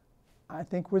 I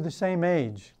think we're the same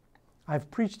age.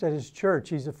 I've preached at his church.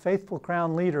 He's a faithful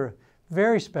Crown leader,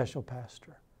 very special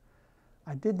pastor.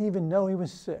 I didn't even know he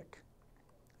was sick.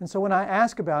 And so when I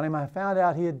asked about him, I found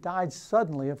out he had died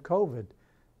suddenly of COVID.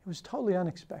 It was totally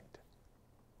unexpected.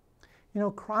 You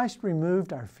know, Christ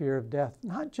removed our fear of death,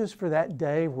 not just for that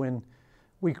day when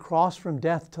we cross from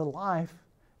death to life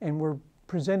and were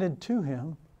presented to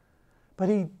him, but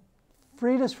he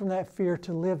freed us from that fear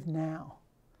to live now,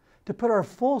 to put our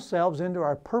full selves into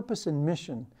our purpose and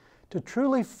mission, to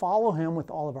truly follow him with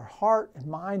all of our heart and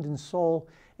mind and soul,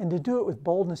 and to do it with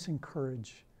boldness and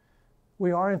courage.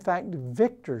 We are, in fact,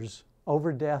 victors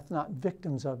over death, not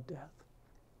victims of death.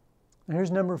 And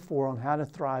here's number 4 on how to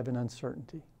thrive in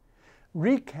uncertainty.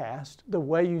 Recast the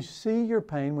way you see your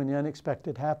pain when the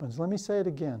unexpected happens. Let me say it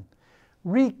again.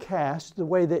 Recast the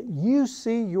way that you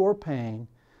see your pain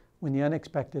when the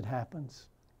unexpected happens.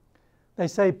 They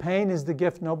say pain is the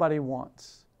gift nobody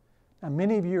wants. Now,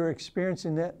 many of you are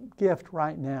experiencing that gift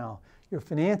right now. Your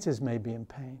finances may be in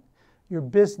pain. Your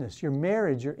business, your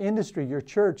marriage, your industry, your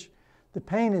church. The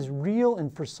pain is real,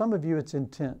 and for some of you it's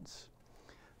intense.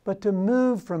 But to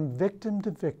move from victim to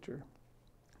victor,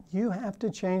 you have to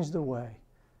change the way.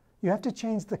 You have to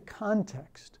change the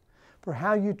context for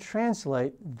how you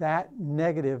translate that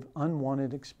negative,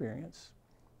 unwanted experience.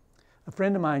 A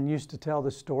friend of mine used to tell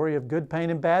the story of good pain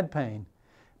and bad pain.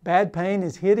 Bad pain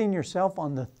is hitting yourself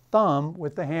on the thumb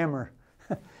with the hammer.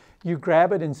 You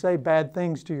grab it and say bad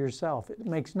things to yourself. It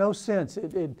makes no sense.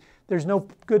 There's no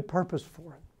good purpose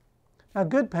for it. Now,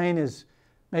 good pain is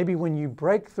maybe when you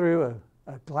break through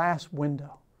a glass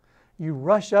window. You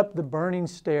rush up the burning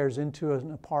stairs into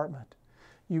an apartment.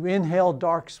 You inhale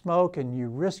dark smoke and you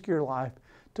risk your life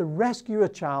to rescue a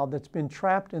child that's been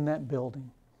trapped in that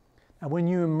building. Now, when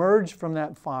you emerge from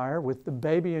that fire with the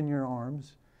baby in your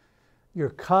arms, you're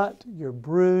cut, you're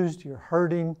bruised, you're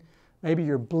hurting, Maybe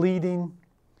you're bleeding,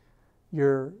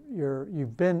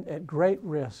 you've been at great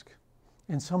risk,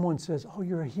 and someone says, oh,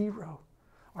 you're a hero.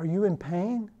 Are you in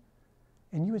pain?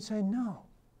 And you would say, no,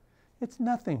 it's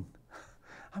nothing.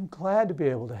 I'm glad to be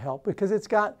able to help because it's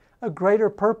got a greater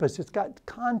purpose. It's got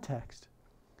context.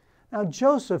 Now,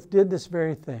 Joseph did this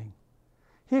very thing.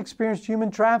 He experienced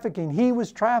human trafficking. He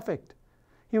was trafficked.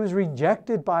 He was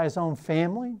rejected by his own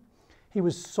family. He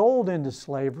was sold into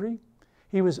slavery.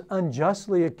 He was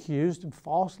unjustly accused and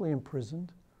falsely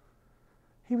imprisoned.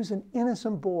 He was an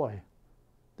innocent boy.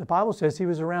 The Bible says he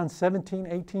was around 17,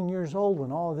 18 years old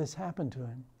when all of this happened to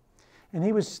him. And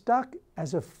he was stuck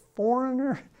as a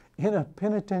foreigner in a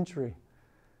penitentiary,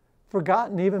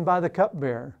 forgotten even by the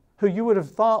cupbearer, who you would have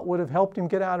thought would have helped him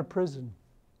get out of prison.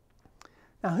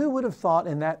 Now, who would have thought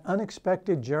in that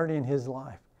unexpected journey in his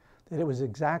life that it was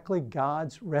exactly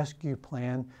God's rescue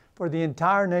plan for the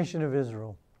entire nation of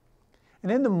Israel?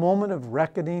 And in the moment of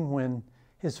reckoning, when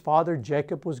his father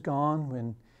Jacob was gone,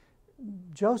 when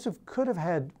Joseph could have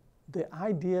had the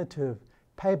idea to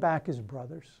pay back his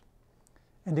brothers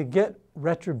and to get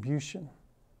retribution,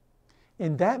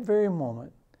 in that very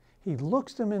moment, he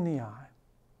looks them in the eye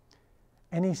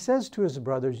and he says to his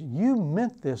brothers, you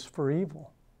meant this for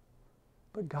evil,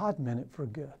 but God meant it for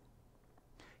good.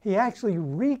 He actually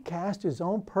recast his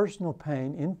own personal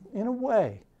pain in a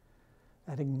way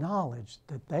that acknowledged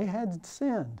that they had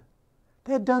sinned.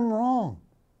 They had done wrong.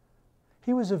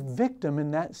 He was a victim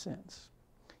in that sense.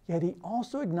 Yet he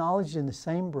also acknowledged in the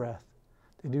same breath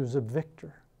that he was a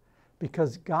victor,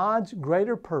 because God's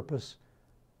greater purpose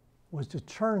was to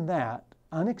turn that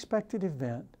unexpected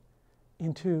event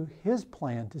into his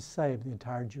plan to save the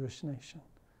entire Jewish nation.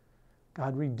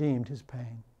 God redeemed his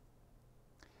pain.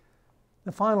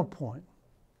 The final point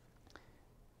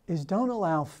is, don't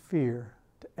allow fear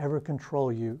to ever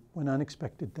control you when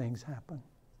unexpected things happen.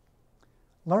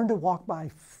 Learn to walk by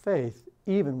faith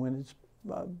even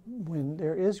when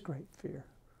there is great fear.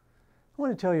 I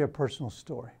want to tell you a personal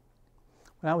story.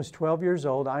 When I was 12 years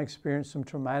old, I experienced some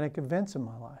traumatic events in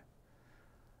my life,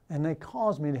 and they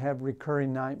caused me to have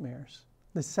recurring nightmares.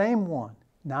 The same one,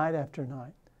 night after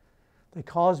night. They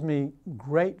caused me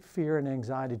great fear and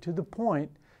anxiety to the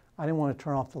point I didn't want to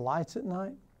turn off the lights at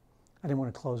night. I didn't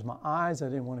want to close my eyes. I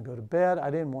didn't want to go to bed. I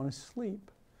didn't want to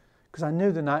sleep because I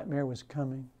knew the nightmare was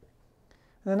coming.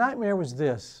 And the nightmare was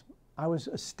this. I was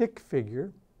a stick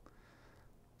figure,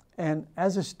 and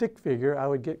as a stick figure, I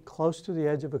would get close to the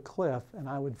edge of a cliff and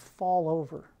I would fall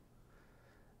over.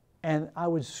 And I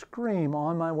would scream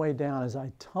on my way down as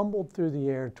I tumbled through the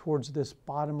air towards this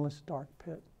bottomless dark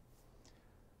pit.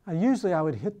 Usually I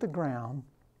would hit the ground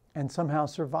and somehow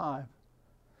survive.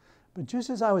 But just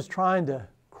as I was trying to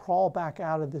crawl back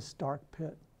out of this dark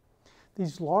pit,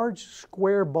 these large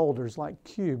square boulders like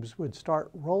cubes would start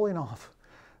rolling off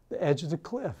the edge of the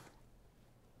cliff.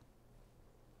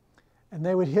 And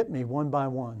they would hit me one by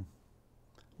one.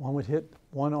 One would hit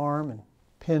one arm and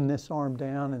pin this arm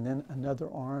down, and then another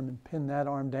arm and pin that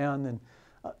arm down. Then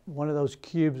one of those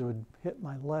cubes would hit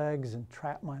my legs and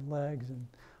trap my legs, and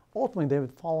ultimately they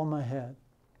would fall on my head.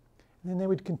 And then they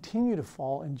would continue to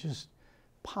fall and just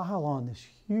pile on this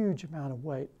huge amount of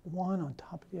weight, one on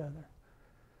top of the other.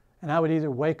 And I would either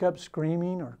wake up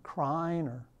screaming or crying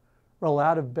or roll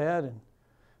out of bed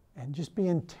and just be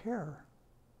in terror.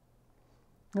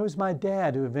 It was my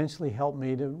dad who eventually helped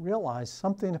me to realize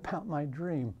something about my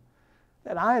dream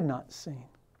that I had not seen.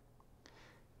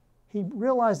 He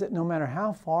realized that no matter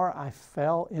how far I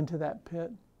fell into that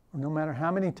pit, or no matter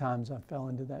how many times I fell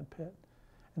into that pit,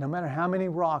 and no matter how many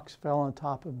rocks fell on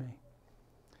top of me,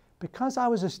 because I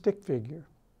was a stick figure,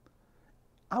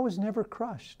 I was never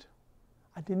crushed.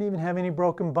 I didn't even have any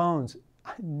broken bones.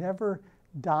 I never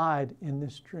died in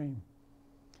this dream.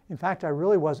 In fact, I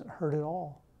really wasn't hurt at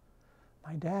all.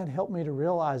 My dad helped me to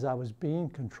realize I was being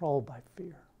controlled by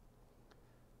fear,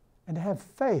 and to have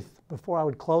faith before I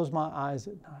would close my eyes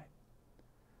at night,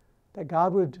 that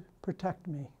God would protect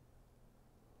me.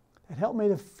 It helped me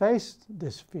to face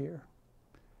this fear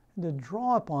and to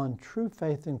draw upon true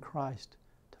faith in Christ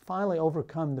to finally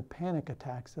overcome the panic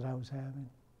attacks that I was having.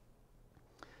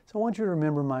 So I want you to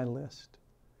remember my list.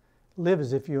 Live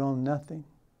as if you own nothing,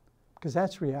 because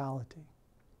that's reality.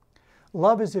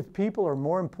 Love as if people are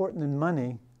more important than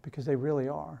money, because they really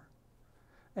are.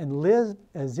 And live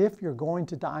as if you're going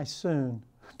to die soon,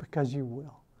 because you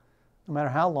will, no matter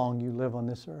how long you live on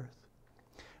this earth.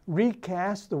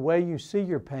 Recast the way you see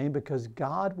your pain, because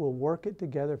God will work it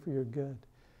together for your good.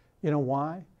 You know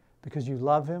why? Because you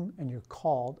love Him and you're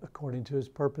called according to His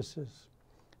purposes.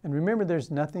 And remember,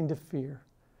 there's nothing to fear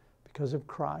because of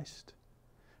Christ.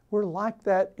 We're like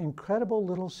that incredible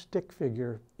little stick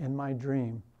figure in my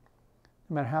dream.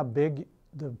 no matter how big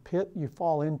the pit you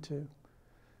fall into, no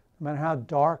matter how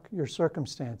dark your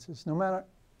circumstances, no matter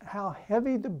how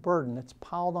heavy the burden that's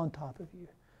piled on top of you,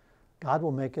 God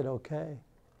will make it okay.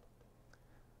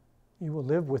 You will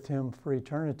live with Him for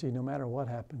eternity no matter what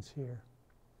happens here.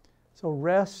 So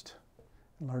rest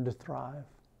and learn to thrive.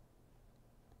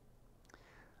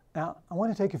 Now, I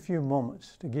want to take a few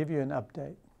moments to give you an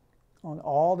update on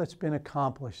all that's been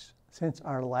accomplished since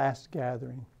our last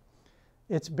gathering.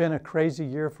 It's been a crazy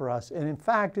year for us, and in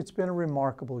fact, it's been a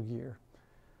remarkable year.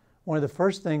 One of the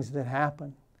first things that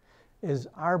happened is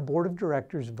our board of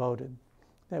directors voted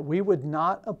that we would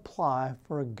not apply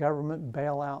for a government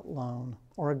bailout loan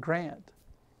or a grant.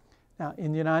 Now,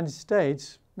 in the United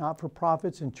States,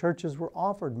 not-for-profits and churches were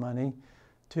offered money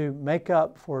to make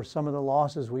up for some of the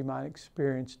losses we might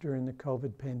experience during the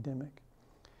COVID pandemic.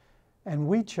 And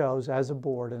we chose as a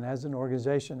board and as an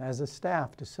organization, as a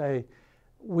staff, to say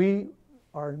we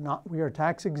are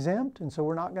tax exempt, and so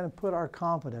we're not going to put our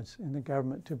confidence in the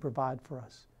government to provide for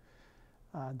us.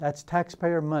 That's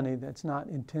taxpayer money that's not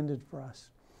intended for us.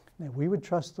 That we would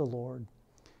trust the Lord.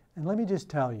 And let me just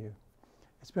tell you,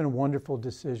 it's been a wonderful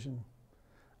decision.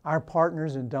 Our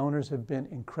partners and donors have been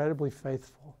incredibly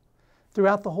faithful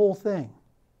throughout the whole thing.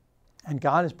 And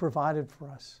God has provided for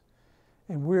us.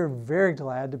 And we're very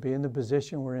glad to be in the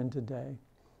position we're in today,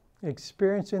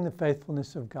 experiencing the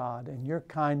faithfulness of God and your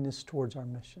kindness towards our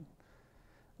mission.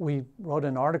 We wrote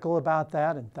an article about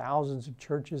that, and thousands of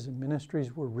churches and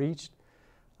ministries were reached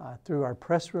through our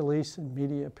press release and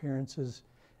media appearances.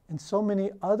 And so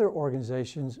many other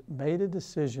organizations made a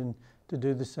decision to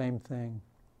do the same thing.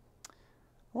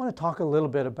 I want to talk a little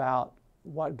bit about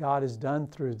what God has done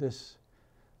through this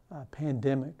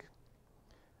pandemic.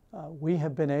 We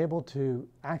have been able to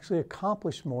actually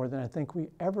accomplish more than I think we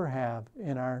ever have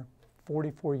in our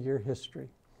 44-year history.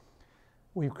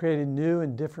 We've created new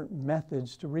and different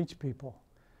methods to reach people.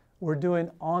 We're doing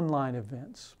online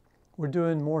events. We're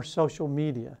doing more social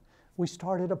media. We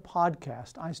started a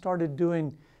podcast. I started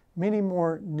doing many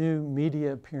more new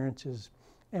media appearances,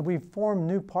 and we've formed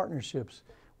new partnerships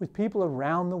with people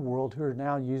around the world who are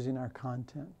now using our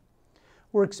content.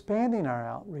 We're expanding our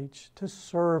outreach to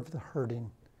serve the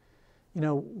hurting. You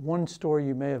know, one story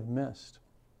you may have missed,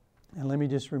 and let me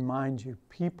just remind you,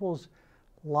 people's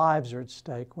lives are at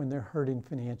stake when they're hurting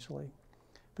financially.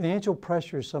 Financial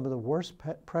pressure is some of the worst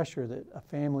pressure that a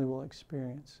family will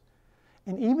experience.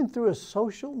 And even through a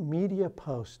social media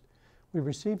post, we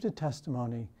received a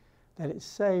testimony that it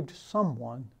saved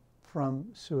someone from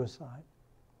suicide.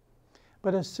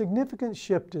 But a significant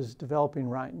shift is developing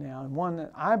right now, and one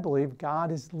that I believe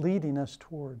God is leading us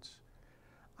towards.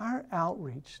 Our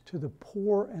outreach to the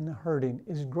poor and the hurting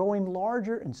is growing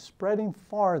larger and spreading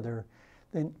farther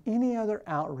than any other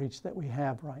outreach that we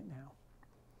have right now.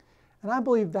 And I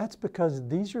believe that's because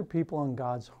these are people on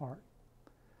God's heart.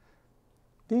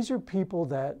 These are people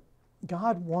that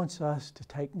God wants us to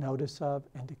take notice of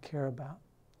and to care about.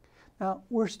 Now,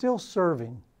 we're still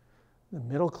serving the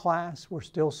middle class, we're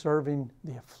still serving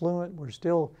the affluent, we're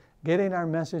still getting our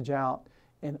message out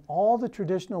in all the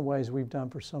traditional ways we've done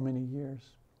for so many years.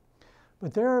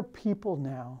 But there are people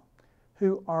now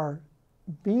who are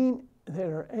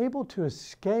able to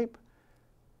escape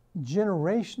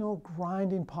generational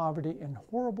grinding poverty and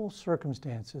horrible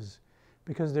circumstances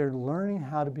because they're learning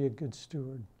how to be a good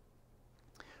steward.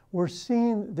 We're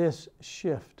seeing this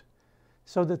shift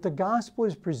so that the gospel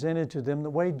is presented to them the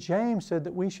way James said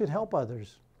that we should help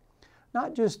others.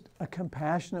 Not just a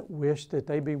compassionate wish that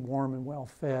they be warm and well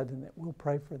fed and that we'll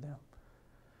pray for them,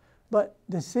 but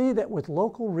to see that with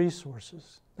local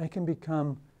resources, they can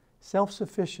become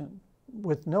self-sufficient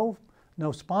with no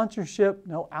sponsorship,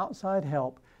 no outside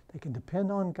help. They can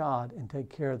depend on God and take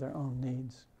care of their own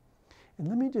needs. And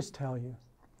let me just tell you,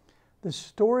 the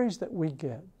stories that we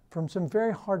get from some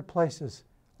very hard places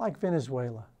like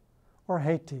Venezuela or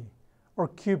Haiti or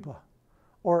Cuba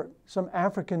or some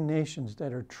African nations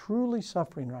that are truly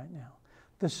suffering right now,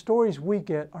 the stories we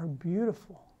get are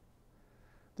beautiful.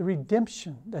 The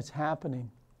redemption that's happening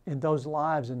in those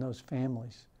lives and those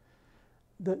families,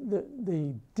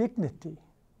 the dignity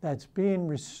that's being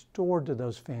restored to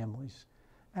those families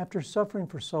after suffering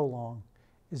for so long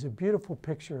is a beautiful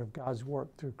picture of God's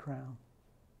work through Crown.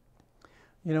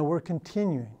 You know, we're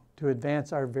continuing to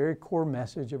advance our very core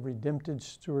message of redemptive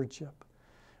stewardship.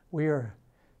 We are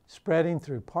spreading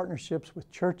through partnerships with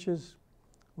churches,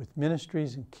 with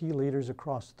ministries and key leaders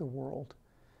across the world.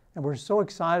 And we're so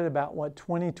excited about what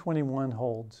 2021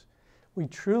 holds. We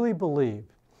truly believe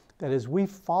that as we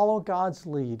follow God's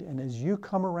lead and as you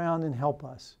come around and help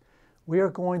us, we are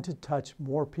going to touch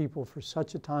more people for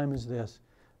such a time as this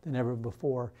than ever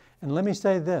before. And let me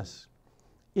say this,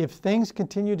 If things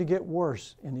continue to get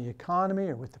worse in the economy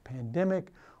or with the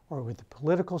pandemic or with the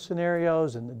political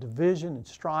scenarios and the division and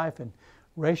strife and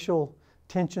racial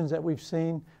tensions that we've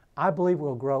seen, I believe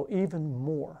we'll grow even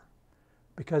more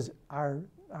because our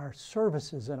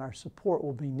services and our support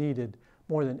will be needed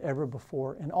more than ever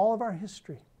before in all of our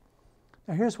history.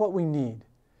 Now here's what we need.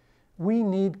 We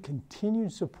need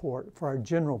continued support for our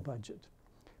general budget.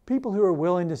 People who are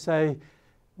willing to say,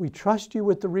 we trust you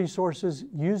with the resources,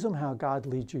 use them how God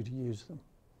leads you to use them.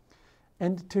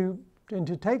 And to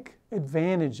take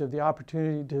advantage of the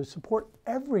opportunity to support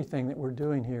everything that we're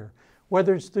doing here,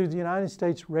 whether it's through the United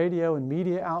States radio and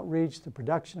media outreach, the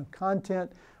production of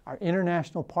content, our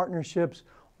international partnerships,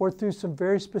 or through some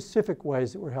very specific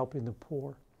ways that we're helping the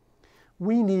poor.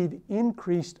 We need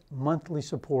increased monthly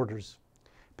supporters,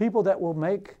 people that will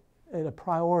make it a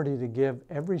priority to give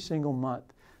every single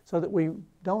month so that we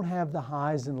don't have the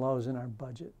highs and lows in our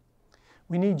budget.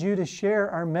 We need you to share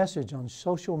our message on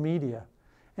social media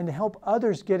and to help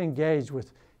others get engaged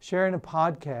with sharing a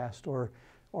podcast or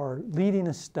leading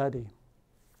a study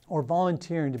or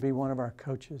volunteering to be one of our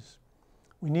coaches.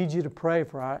 We need you to pray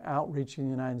for our outreach in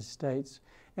the United States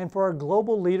and for our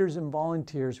global leaders and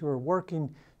volunteers who are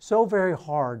working so very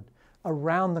hard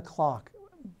around the clock,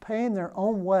 paying their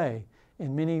own way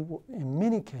in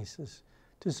many cases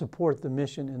to support the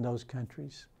mission in those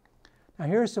countries. Now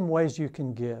here are some ways you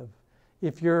can give.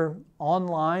 If you're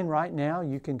online right now,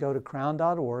 you can go to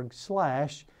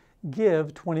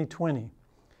crown.org/give2020.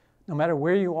 No matter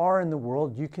where you are in the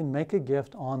world, you can make a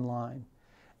gift online.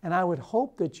 And I would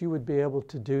hope that you would be able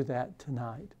to do that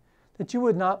tonight, that you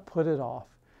would not put it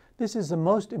off. This is the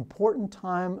most important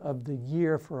time of the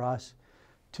year for us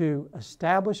to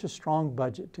establish a strong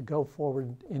budget to go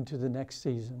forward into the next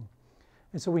season.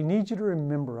 And so we need you to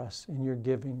remember us in your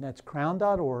giving. That's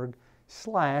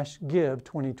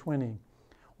crown.org/give2020.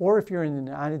 Or if you're in the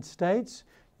United States,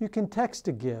 you can text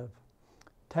to give.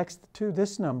 Text to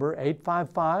this number,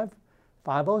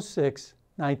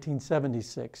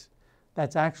 855-506-1976.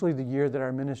 That's actually the year that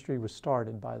our ministry was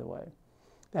started, by the way.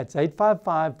 That's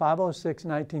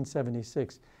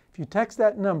 855-506-1976. If you text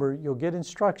that number, you'll get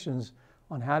instructions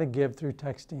on how to give through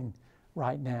texting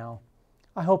right now.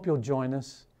 I hope you'll join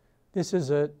us. This is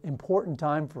an important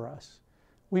time for us.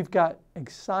 We've got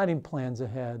exciting plans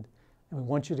ahead, and we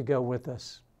want you to go with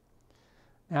us.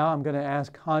 Now I'm going to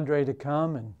ask Handre to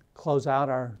come and close out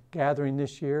our gathering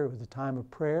this year with a time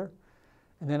of prayer.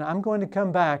 And then I'm going to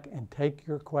come back and take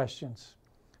your questions.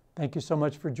 Thank you so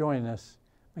much for joining us.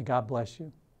 May God bless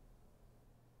you.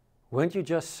 Weren't you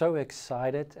just so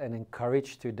excited and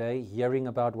encouraged today hearing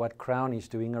about what Crown is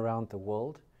doing around the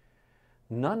world?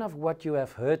 None of what you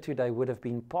have heard today would have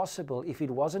been possible if it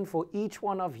wasn't for each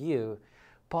one of you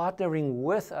partnering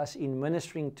with us in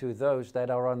ministering to those that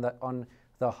are on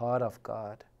the heart of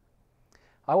God.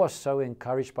 I was so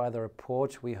encouraged by the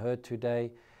reports we heard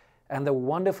today and the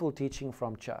wonderful teaching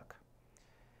from Chuck.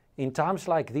 In times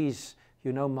like these,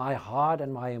 you know, my heart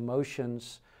and my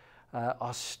emotions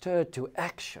are stirred to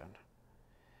action,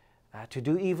 to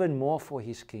do even more for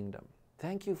His kingdom.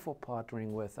 Thank you for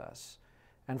partnering with us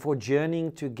and for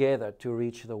journeying together to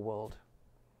reach the world.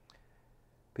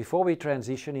 Before we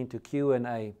transition into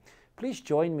Q&A, please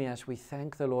join me as we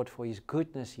thank the Lord for His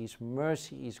goodness, His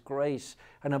mercy, His grace,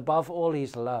 and above all,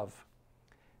 His love.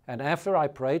 And after I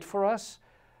prayed for us,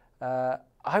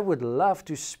 I would love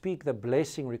to speak the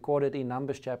blessing recorded in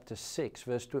Numbers chapter 6,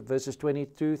 verses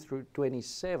 22 through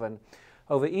 27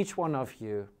 over each one of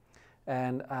you.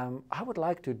 And I would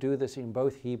like to do this in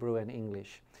both Hebrew and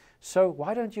English. So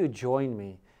why don't you join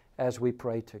me as we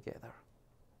pray together?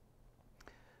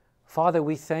 Father,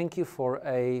 we thank you for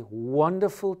a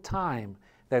wonderful time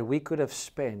that we could have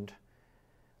spent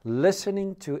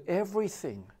listening to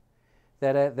everything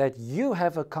that you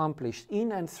have accomplished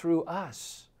in and through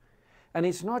us. And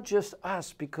it's not just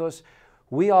us, because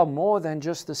we are more than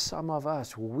just the sum of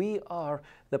us. We are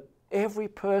every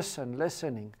person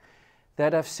listening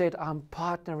that have said, I'm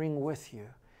partnering with you.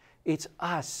 It's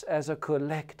us as a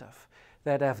collective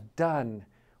that have done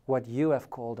what you have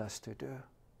called us to do.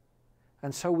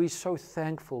 And so we're so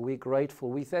thankful, we're grateful.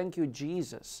 We thank you,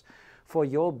 Jesus, for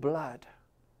your blood.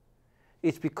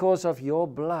 It's because of your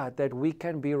blood that we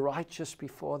can be righteous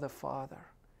before the Father,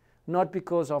 not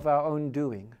because of our own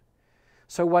doing.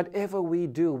 So whatever we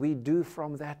do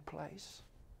from that place.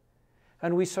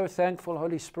 And we're so thankful,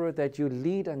 Holy Spirit, that you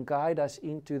lead and guide us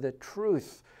into the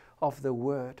truth of the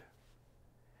Word.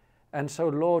 And so,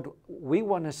 Lord, we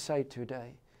want to say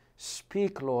today,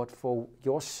 speak, Lord, for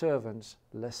your servants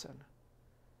listen.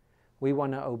 We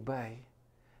want to obey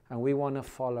and we want to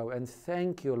follow. And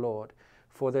thank you, Lord,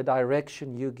 for the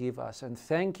direction you give us. And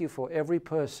thank you for every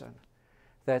person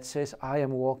that says, I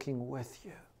am walking with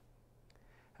you.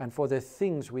 And for the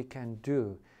things we can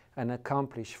do and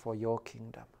accomplish for your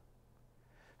kingdom.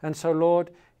 And so,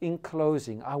 Lord, in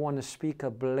closing, I want to speak a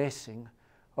blessing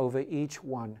over each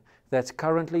one that's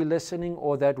currently listening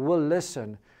or that will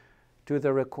listen to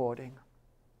the recording.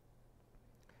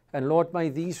 And Lord, may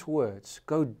these words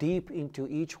go deep into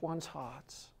each one's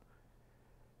hearts.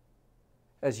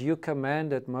 As you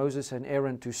commanded Moses and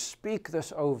Aaron to speak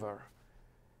this over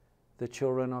the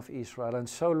children of Israel. And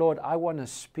so, Lord, I want to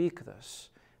speak this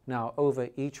now over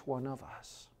each one of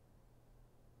us.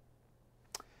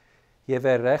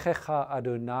 Yeverechecha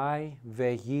Adonai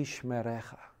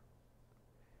veyishmerecha.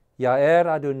 Yaer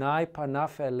Adonai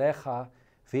panaf elecha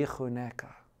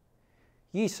vichuneka.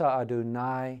 Yisa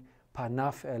Adonai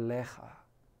panaf elecha.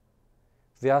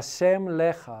 V'asem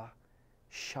lecha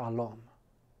shalom.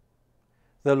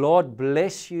 The Lord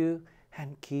bless you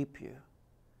and keep you.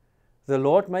 The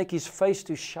Lord make his face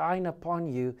to shine upon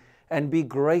you and be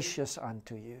gracious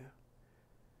unto you.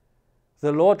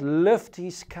 The Lord lift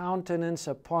his countenance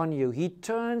upon you. He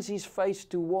turns his face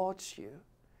towards you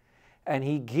and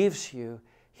he gives you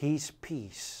his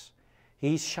peace,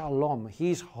 his shalom,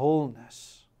 his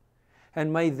wholeness.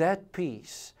 And may that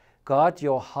peace guard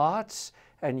your hearts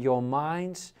and your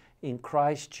minds in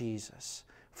Christ Jesus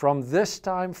from this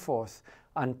time forth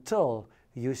until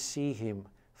you see him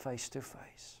face to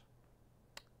face.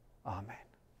 Amen.